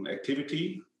rebranding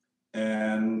activity.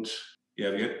 And we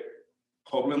had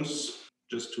problems,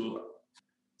 just to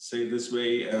say this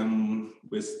way,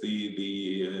 with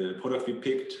the product we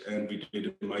picked, and we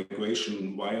did a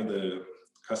migration while the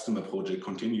customer project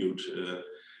continued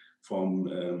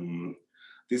from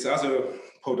this other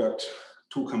product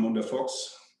to Camunda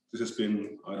Fox. This has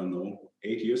been,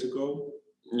 8 years ago.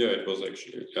 Yeah, it was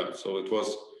actually, So it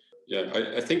was,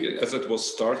 I think as it was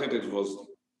started, it was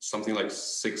something like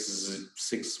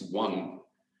 6.1.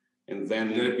 And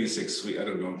then it'd be 6.3, I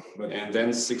don't know. But and then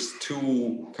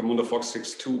 6.2, Camunda Fox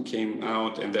 6.2 came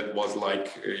out, and that was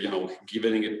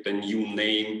giving it a new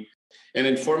name. And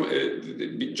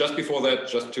just before that,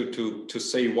 just to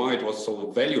say why it was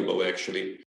so valuable,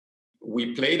 actually,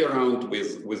 we played around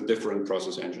with different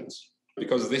process engines.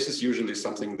 Because this is usually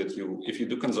something that if you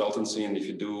do consultancy and if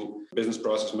you do business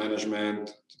process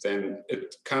management, then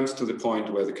it comes to the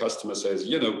point where the customer says,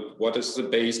 what is the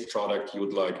base product you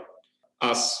would like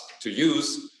us to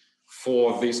use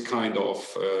for this kind of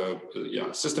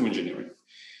system engineering?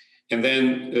 And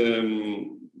then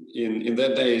in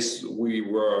that days, we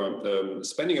were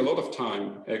spending a lot of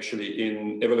time actually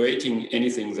in evaluating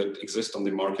anything that exists on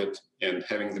the market and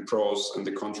having the pros and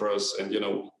the contras and,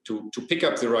 to pick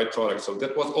up the right product. So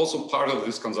that was also part of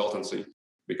this consultancy,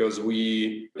 because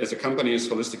we, as a company, as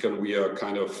Holisticon, we are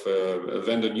kind of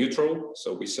vendor neutral.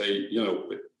 So we say,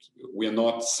 we are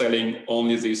not selling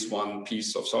only this one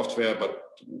piece of software, but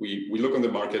we look on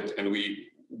the market and we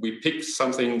pick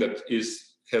something that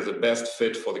has the best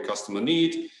fit for the customer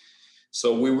need.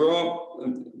 So we were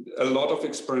a lot of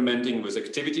experimenting with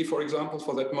activity, for example,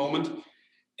 for that moment.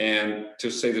 And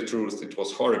to say the truth, it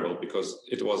was horrible, because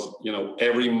it was,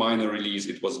 every minor release,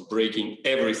 it was breaking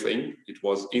everything. It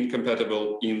was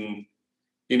incompatible in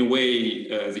a way.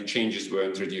 The changes were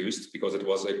introduced because it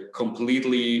was a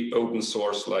completely open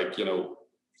source, like,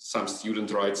 some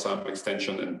student writes some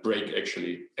extension and break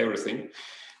actually everything,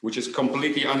 which is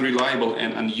completely unreliable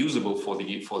and unusable for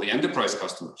the enterprise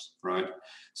customers, right?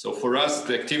 So for us,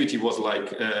 the activity was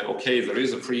like, okay, there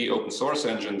is a free open source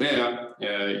engine there.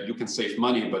 You can save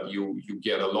money, but you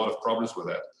get a lot of problems with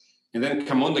that. And then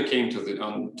Camunda came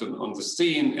on the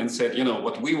scene and said,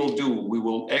 what we will do, we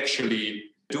will actually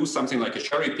do something like a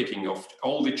cherry picking of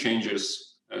all the changes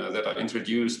that are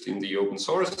introduced in the open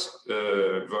source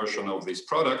version of this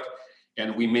product.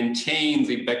 And we maintain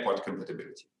the backward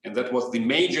compatibility. And that was the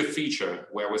major feature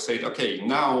where we said, okay,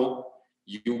 now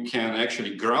you can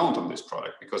actually ground on this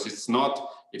product, because it's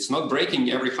not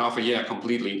breaking every half a year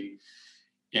completely.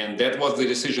 And that was the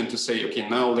decision to say, okay,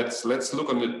 now let's look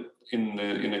on it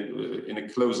in a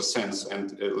closer sense,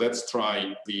 and let's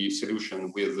try the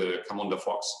solution with Camunda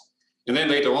Fox. And then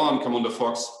later on, Camunda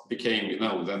Fox became,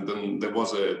 then there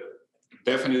was a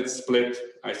definite split.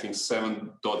 I think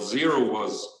 7.0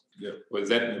 was. Yeah. Well,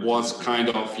 that was kind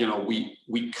of,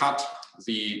 we cut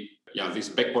this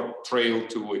backward trail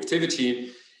to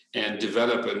activity and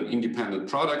develop an independent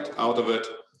product out of it.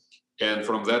 And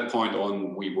from that point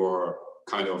on, we were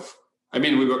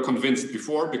we were convinced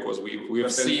before, because we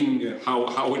have seen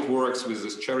how it works with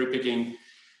this cherry picking.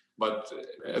 But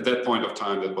at that point of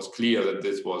time, it was clear that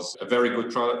this was a very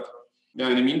good product. Yeah,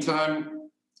 in the meantime,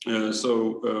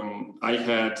 I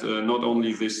had not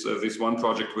only this one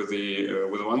project with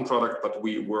one product, but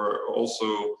we were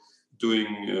also doing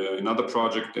another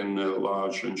project in a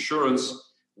large insurance,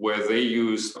 where they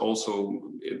used also,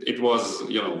 it was,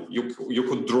 you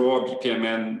could draw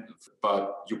BPMN,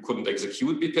 but you couldn't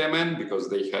execute BPMN because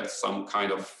they had some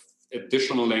kind of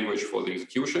additional language for the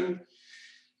execution.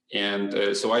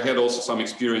 And so I had also some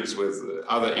experience with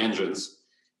other engines.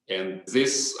 And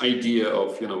this idea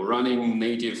of running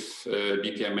native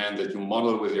BPMN that you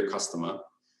model with your customer,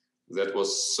 that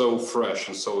was so fresh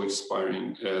and so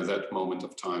inspiring that moment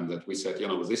of time, that we said,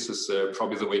 this is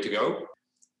probably the way to go.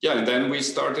 Yeah, and then we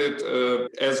started,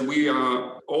 as we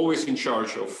are always in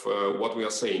charge of what we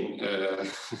are saying,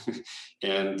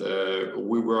 and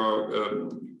we were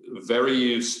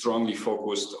very strongly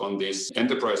focused on these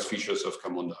enterprise features of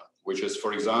Camunda, which is,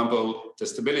 for example,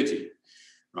 testability.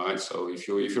 Right. So if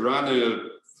you run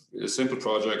a simple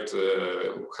project,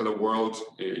 Hello World,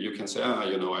 you can say,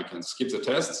 I can skip the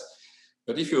tests.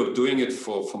 But if you're doing it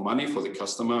for money for the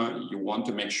customer, you want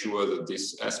to make sure that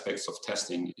these aspects of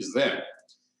testing is there.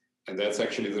 And that's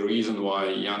actually the reason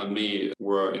why Jan and me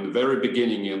were in the very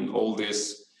beginning in all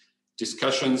these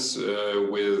discussions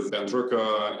with Bernd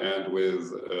Rücker and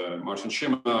with Martin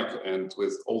Schimak and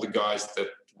with all the guys that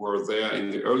were there in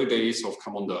the early days of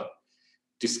Camunda,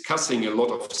 discussing a lot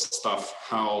of stuff,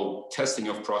 how testing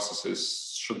of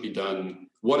processes should be done,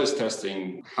 what is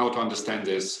testing, how to understand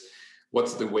this,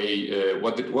 what's the way,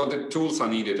 what the tools are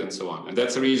needed, and so on. And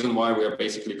that's the reason why we are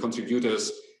basically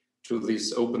contributors to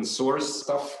this open source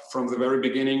stuff from the very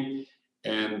beginning.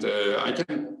 And I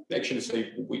can actually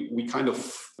say we kind of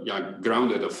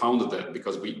grounded or founded that,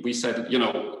 because we said,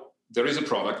 there is a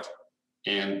product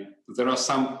and there are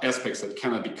some aspects that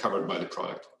cannot be covered by the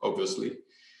product, obviously.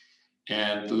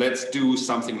 And let's do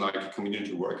something like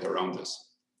community work around this.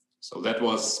 So that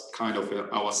was kind of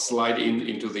our slide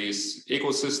into this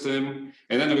ecosystem.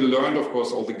 And then we learned, of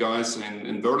course, all the guys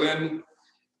in Berlin.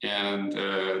 And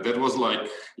that was like,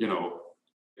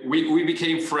 we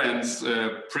became friends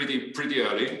pretty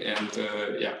early. And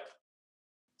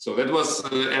so that was,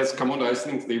 as Camunda, I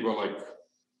think they were like,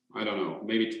 I don't know,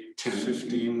 maybe 10,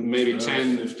 15, maybe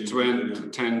 10, 15, 20,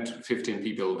 10, 15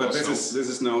 people. But this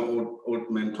is now old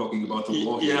men talking about the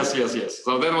war. Yes.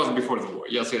 So that was before the war.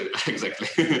 Yes,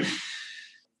 exactly.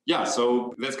 Yeah,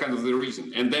 so that's kind of the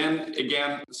reason. And then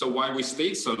again, so why we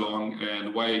stayed so long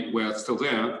and why we're still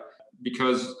there,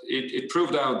 because it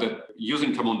proved out that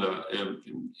using Camunda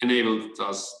enabled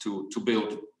us to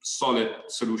build solid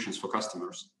solutions for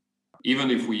customers. even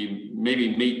if we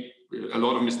maybe made a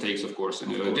lot of mistakes, of course,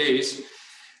 in the early days.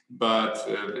 But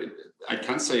I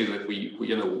can't say that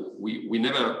we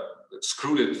never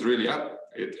screwed it really up.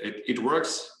 It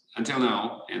works until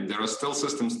now, and there are still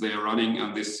systems there running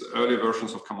on these early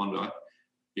versions of Camunda,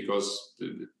 because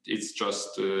it just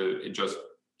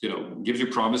gives you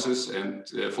promises and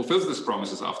fulfills these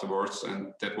promises afterwards,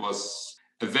 and that was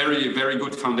a very, very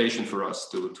good foundation for us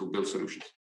to build solutions.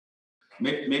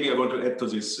 Maybe I want to add to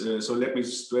this. So let me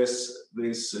stress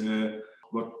this.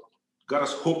 What got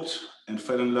us hooked and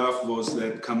fell in love was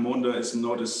that Camunda is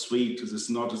not a suite. It is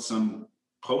not some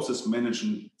process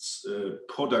management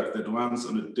product that runs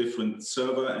on a different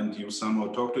server and you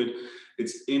somehow talk to it.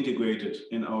 It's integrated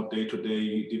in our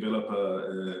day-to-day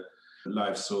developer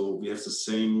life. So we have the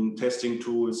same testing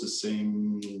tools, the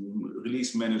same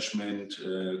release management,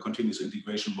 continuous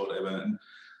integration, whatever. And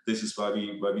this is why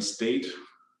we stayed,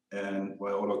 and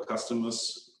why all our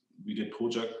customers we did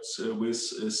projects with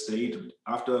stayed.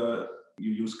 After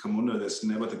you use Camunda, there's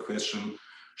never the question,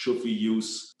 should we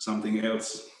use something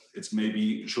else? It's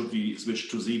maybe, should we switch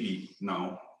to ZB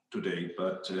now, today?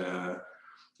 But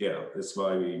that's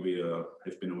why we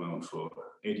have been around for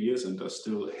 8 years and are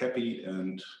still happy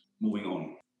and moving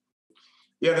on.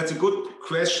 Yeah, that's a good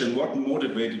question. What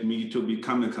motivated me to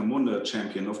become a Camunda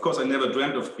champion? Of course, I never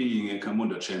dreamt of being a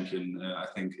Camunda champion, I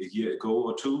think a year ago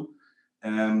or two.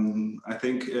 I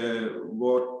think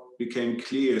what became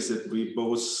clear is that we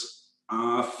both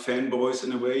are fanboys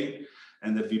in a way,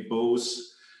 and that we both,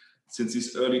 since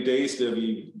these early days where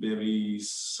we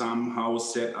somehow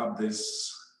set up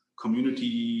this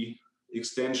community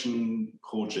extension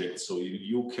project, so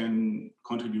you can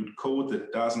contribute code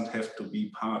that doesn't have to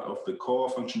be part of the core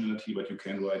functionality, but you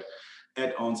can write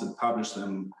add-ons and publish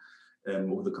them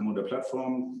over the Camunda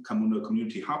platform. Camunda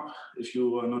Community Hub, if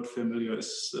you are not familiar,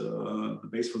 is the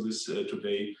base for this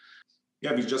today.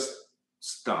 Yeah, we just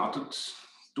started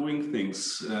doing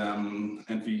things,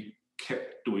 and we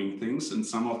kept doing things, and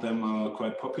some of them are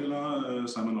quite popular.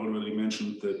 Simon already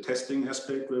mentioned the testing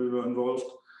aspect where we were involved.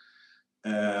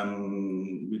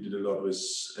 We did a lot with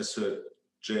Assert,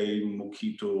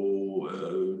 Mockito,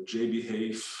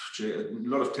 JBehave, a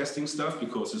lot of testing stuff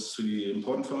because it's really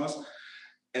important for us.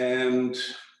 And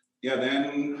yeah,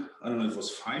 then I don't know, it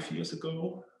was 5 years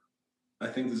ago. I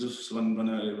think this is when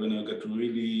I got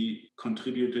really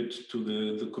contributed to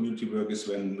the community work, is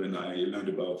when I learned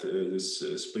about this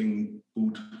Spring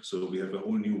Boot. So we have a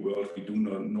whole new world. We do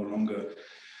no longer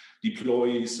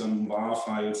deploy some var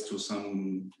files to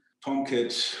some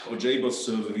Tomcat or JBoss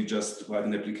server. We just write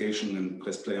an application and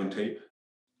press play on tape.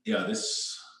 Yeah,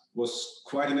 this was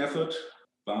quite an effort,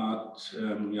 but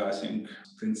I think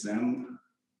since then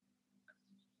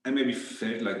I maybe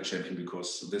felt like a champion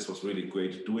because this was really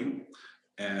great doing.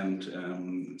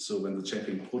 And so when the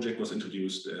champion project was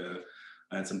introduced,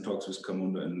 I had some talks with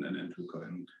Camunda and Luca,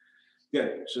 and yeah,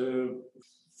 it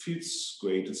feels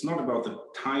great. It's not about the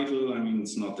title. I mean,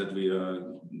 it's not that we are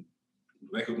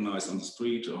recognized on the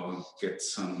street or get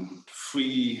some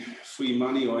free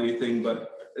money or anything,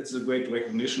 but it's a great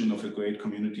recognition of a great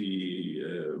community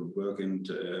work and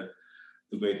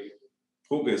the great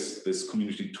progress this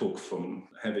community took from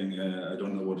having I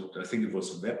don't know what, I think it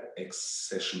was a WebEx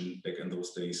session back in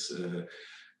those days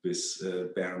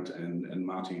with Bernd and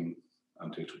Martin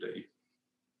until today.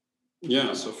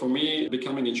 Yeah, so for me,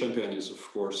 becoming a champion is, of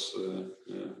course, a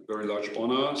very large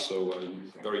honor. So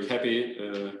I'm very happy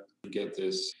to get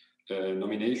this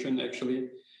nomination, actually.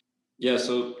 Yeah,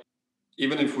 so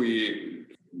even if we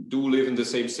do live in the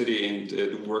same city and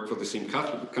do work for the same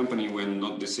company, we're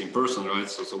not the same person, right?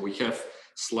 So we have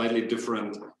slightly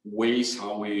different ways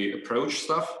how we approach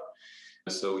stuff.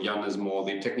 So Jan is more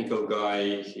the technical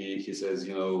guy. He says,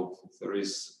 there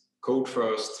is code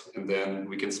first, and then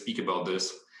we can speak about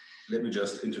this. Let me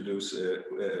just introduce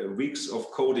weeks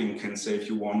of coding can save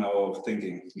you 1 hour of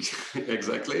thinking.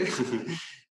 Exactly.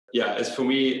 Yeah, as for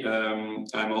me,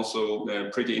 I'm also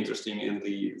pretty interested in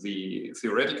the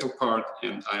theoretical part,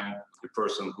 and I'm a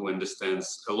person who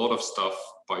understands a lot of stuff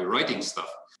by writing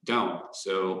stuff down.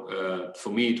 So for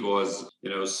me, it was,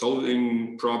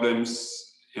 solving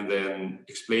problems and then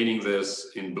explaining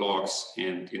this in blogs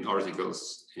and in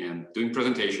articles and doing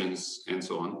presentations and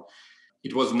so on.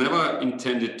 It was never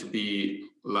intended to be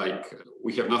like,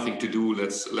 we have nothing to do,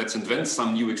 let's invent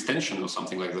some new extension or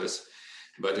something like this.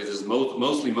 But it is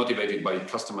mostly motivated by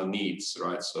customer needs,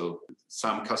 right? So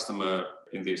some customer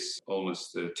in this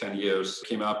almost 10 years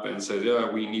came up and said,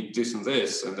 yeah, we need this and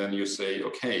this. And then you say,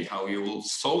 okay, how you will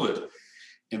solve it?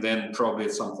 And then probably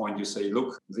at some point you say,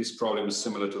 look, this problem is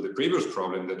similar to the previous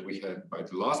problem that we had by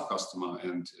the last customer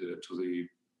and to the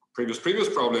previous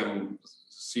problem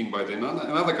seen by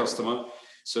another customer.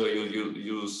 So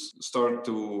you start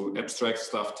to abstract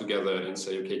stuff together and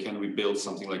say, okay, can we build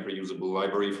something like reusable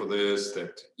library for this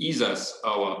that eases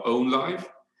our own life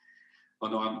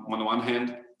on one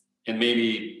hand, and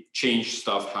maybe change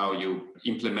stuff how you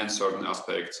implement certain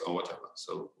aspects or whatever.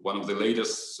 So one of the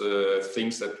latest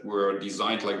things that were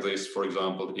designed like this, for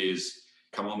example, is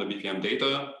Camunda BPM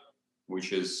data,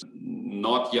 which is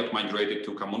not yet migrated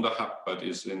to Camunda Hub, but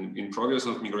is in progress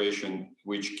of migration,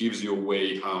 which gives you a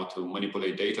way how to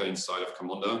manipulate data inside of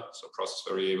Camunda, so process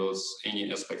variables,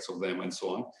 any aspects of them, and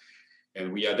so on.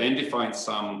 And we identified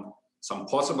some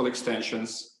possible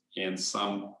extensions and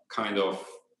some kind of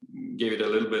gave it a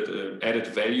little bit added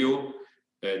value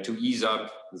to ease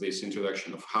up this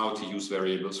introduction of how to use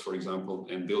variables, for example,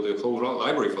 and build a whole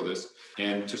library for this.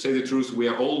 And to say the truth, we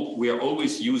are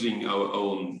always using our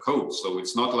own code. So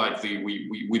it's not like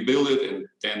we build it and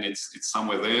then it's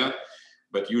somewhere there.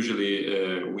 But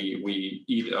usually we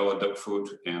eat our dog food,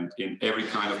 and in every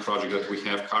kind of project that we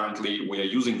have currently, we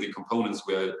are using the components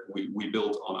where we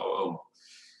build on our own.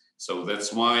 So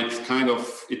that's why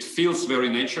it feels very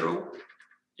natural.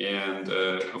 And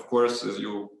of course, as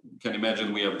you can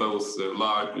imagine, we are both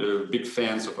big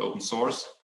fans of open source.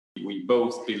 We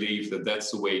both believe that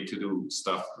that's the way to do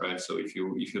stuff, right? So if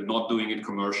you're not doing it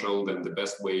commercial, then the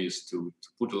best way is to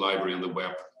put a library on the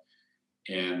web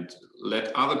and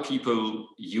let other people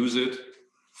use it,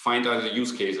 find other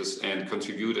use cases, and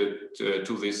contribute it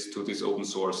to this open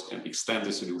source and extend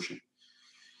the solution.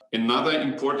 Another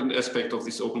important aspect of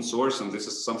this open source, and this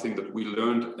is something that we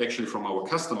learned actually from our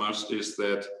customers, is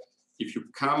that if you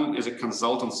come as a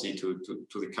consultancy to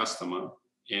the customer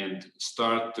and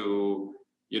start to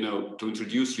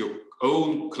introduce your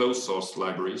own closed source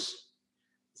libraries,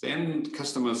 then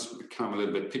customers become a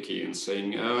little bit picky and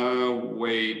saying,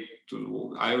 wait,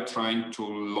 are you trying to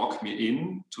lock me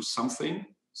in to something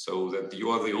so that you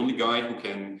are the only guy who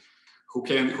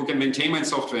can maintain my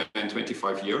software in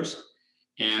 25 years?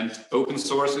 And open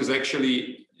source is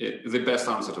actually the best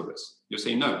answer to this. You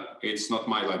say, no, it's not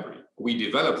my library. We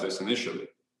developed this initially,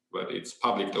 but it's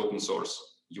public open source.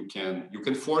 You can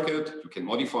fork it, you can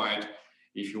modify it.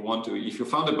 If you want to, if you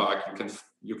found a bug,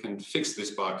 you can fix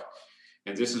this bug.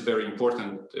 And this is very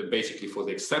important, basically, for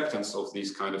the acceptance of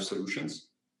these kind of solutions,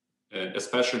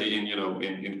 especially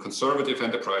in conservative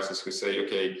enterprises who say,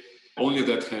 okay, only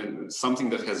something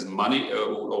that has money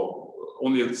or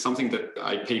only something that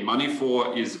I pay money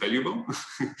for is valuable.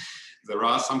 There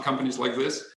are some companies like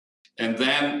this. And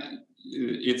then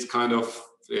it's kind of,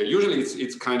 usually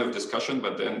it's kind of discussion,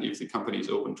 but then if the company is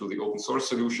open to the open source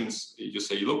solutions, you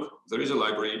say, look, there is a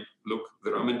library, look,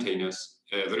 there are maintainers,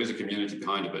 there is a community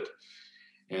behind it.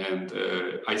 And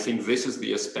I think this is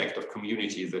the aspect of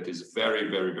community that is very,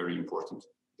 very, very important,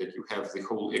 that you have the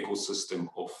whole ecosystem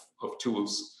of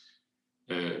tools.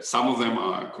 Some of them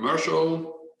are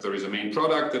commercial. There is a main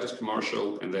product that is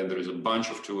commercial, and then there is a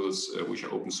bunch of tools which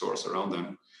are open source around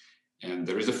them. And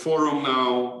there is a forum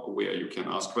now where you can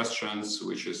ask questions,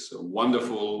 which is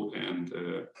wonderful. And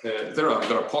there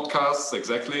are podcasts,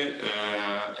 exactly.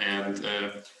 And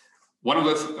one of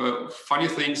the funny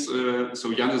things,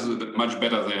 so Jan is much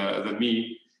better there than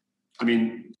me. I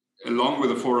mean, along with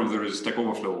the forum, there is Stack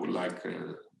Overflow, like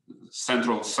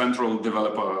central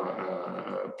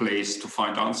developer place to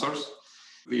find answers.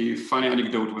 The funny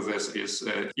anecdote with this is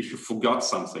if you forgot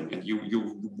something and you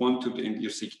want to, and you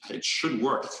see it should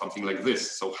work, something like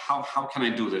this. So how can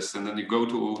I do this? And then you go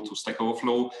to Stack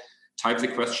Overflow, type the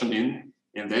question in,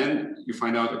 and then you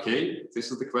find out, okay,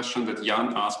 this is the question that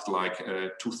Jan asked like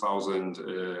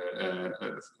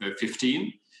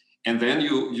 2015. And then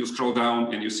you scroll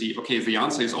down and you see, okay, the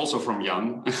answer is also from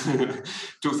Jan,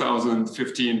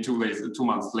 2015, 2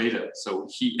 months later. So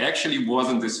he actually was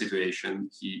in this situation.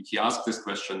 He asked this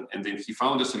question, and then he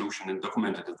found a solution and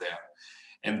documented it there.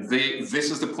 And this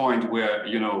is the point where,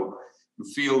 you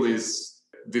feel this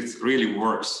really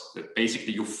works, that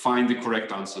basically you find the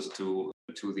correct answers to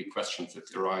the questions that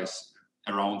arise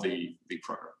around the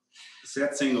program. The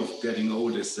sad thing of getting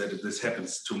old is that this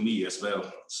happens to me as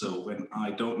well. So when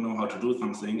I don't know how to do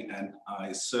something and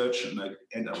I search and I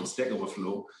end up with Stack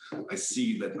Overflow, I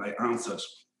see that I answered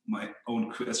my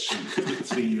own question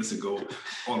 3 years ago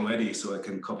already, so I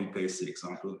can copy paste the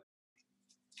example.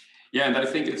 Yeah, and I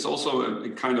think it's also a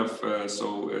kind of,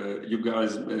 you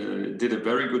guys did a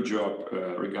very good job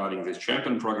regarding this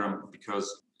champion program,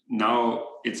 because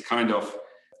now it's kind of,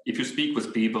 if you speak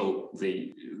with people,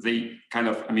 they kind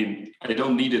of, I mean, I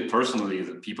don't need it personally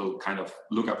that people kind of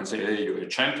look up and say, hey, you're a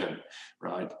champion,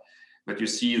 right? But you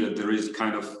see that there is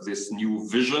kind of this new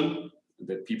vision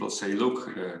that people say,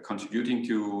 look, contributing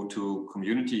to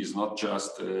community is not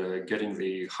just getting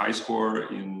the high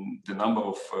score in the number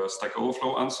of Stack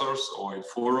Overflow answers or in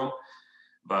forum,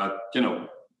 but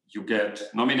you get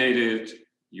nominated.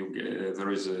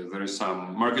 There is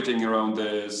some marketing around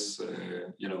this,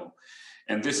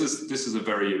 and this is a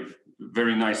very,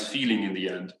 very nice feeling in the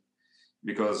end,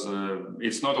 because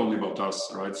it's not only about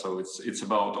us, right? So it's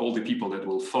about all the people that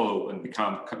will follow and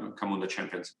become Camunda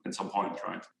champions at some point,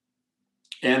 right?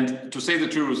 And to say the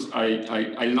truth,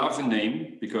 I love the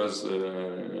name, because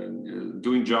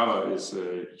doing Java is,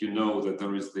 that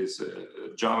there is this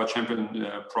Java champion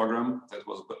program that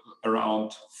was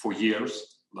around for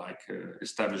years, like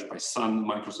established by Sun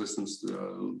Microsystems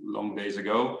long days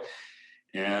ago.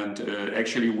 And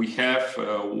actually we have,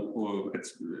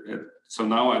 so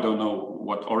now I don't know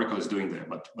what Oracle is doing there,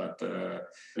 but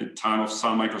in time of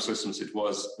Sun Microsystems, it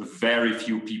was very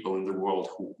few people in the world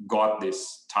who got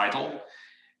this title.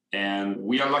 And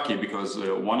we are lucky, because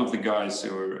one of the guys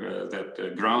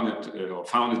that grounded or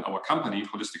founded our company,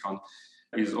 Holisticon,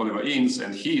 is Oliver Eanes,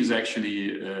 and he is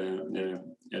actually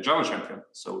a Java champion.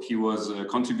 So he was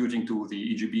contributing to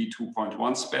the EJB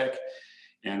 2.1 spec,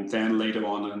 and then later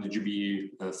on the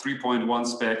EJB 3.1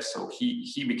 spec. So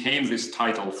he became this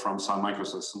title from Sun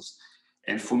Microsystems.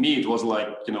 And for me, it was like,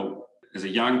 as a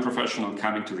young professional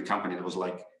coming to the company, it was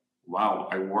like, wow,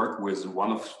 I work with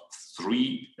one of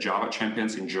 3 Java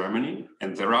champions in Germany,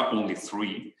 and there are only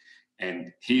 3.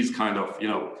 And he's kind of,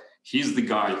 he's the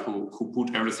guy who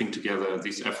put everything together,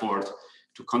 this effort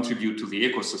to contribute to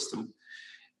the ecosystem.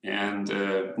 And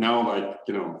now,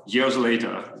 years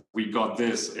later, we got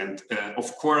this. And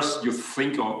of course, you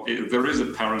think there is a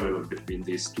parallel between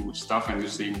these two stuff, and you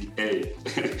think, hey,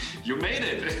 you made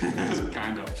it,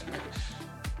 kind of.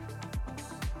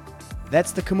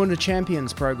 That's the Camunda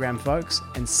Champions program, folks,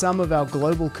 and some of our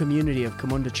global community of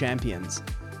Camunda Champions.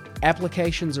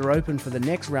 Applications are open for the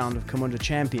next round of Camunda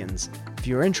Champions. If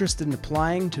you're interested in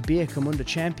applying to be a Camunda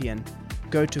Champion,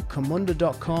 go to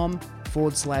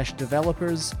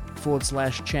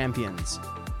camunda.com/developers/champions.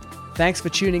 Thanks for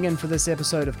tuning in for this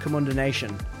episode of Camunda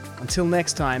Nation. Until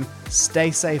next time,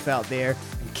 stay safe out there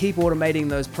and keep automating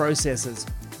those processes.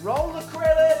 Roll the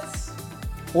credits!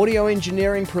 Audio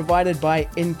engineering provided by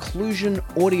Inclusion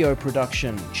Audio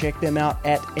Production. Check them out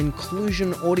at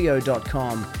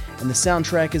inclusionaudio.com. And the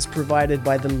soundtrack is provided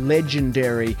by the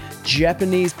legendary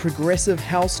Japanese progressive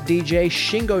house DJ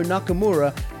Shingo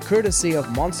Nakamura, courtesy of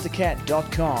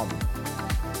monstercat.com.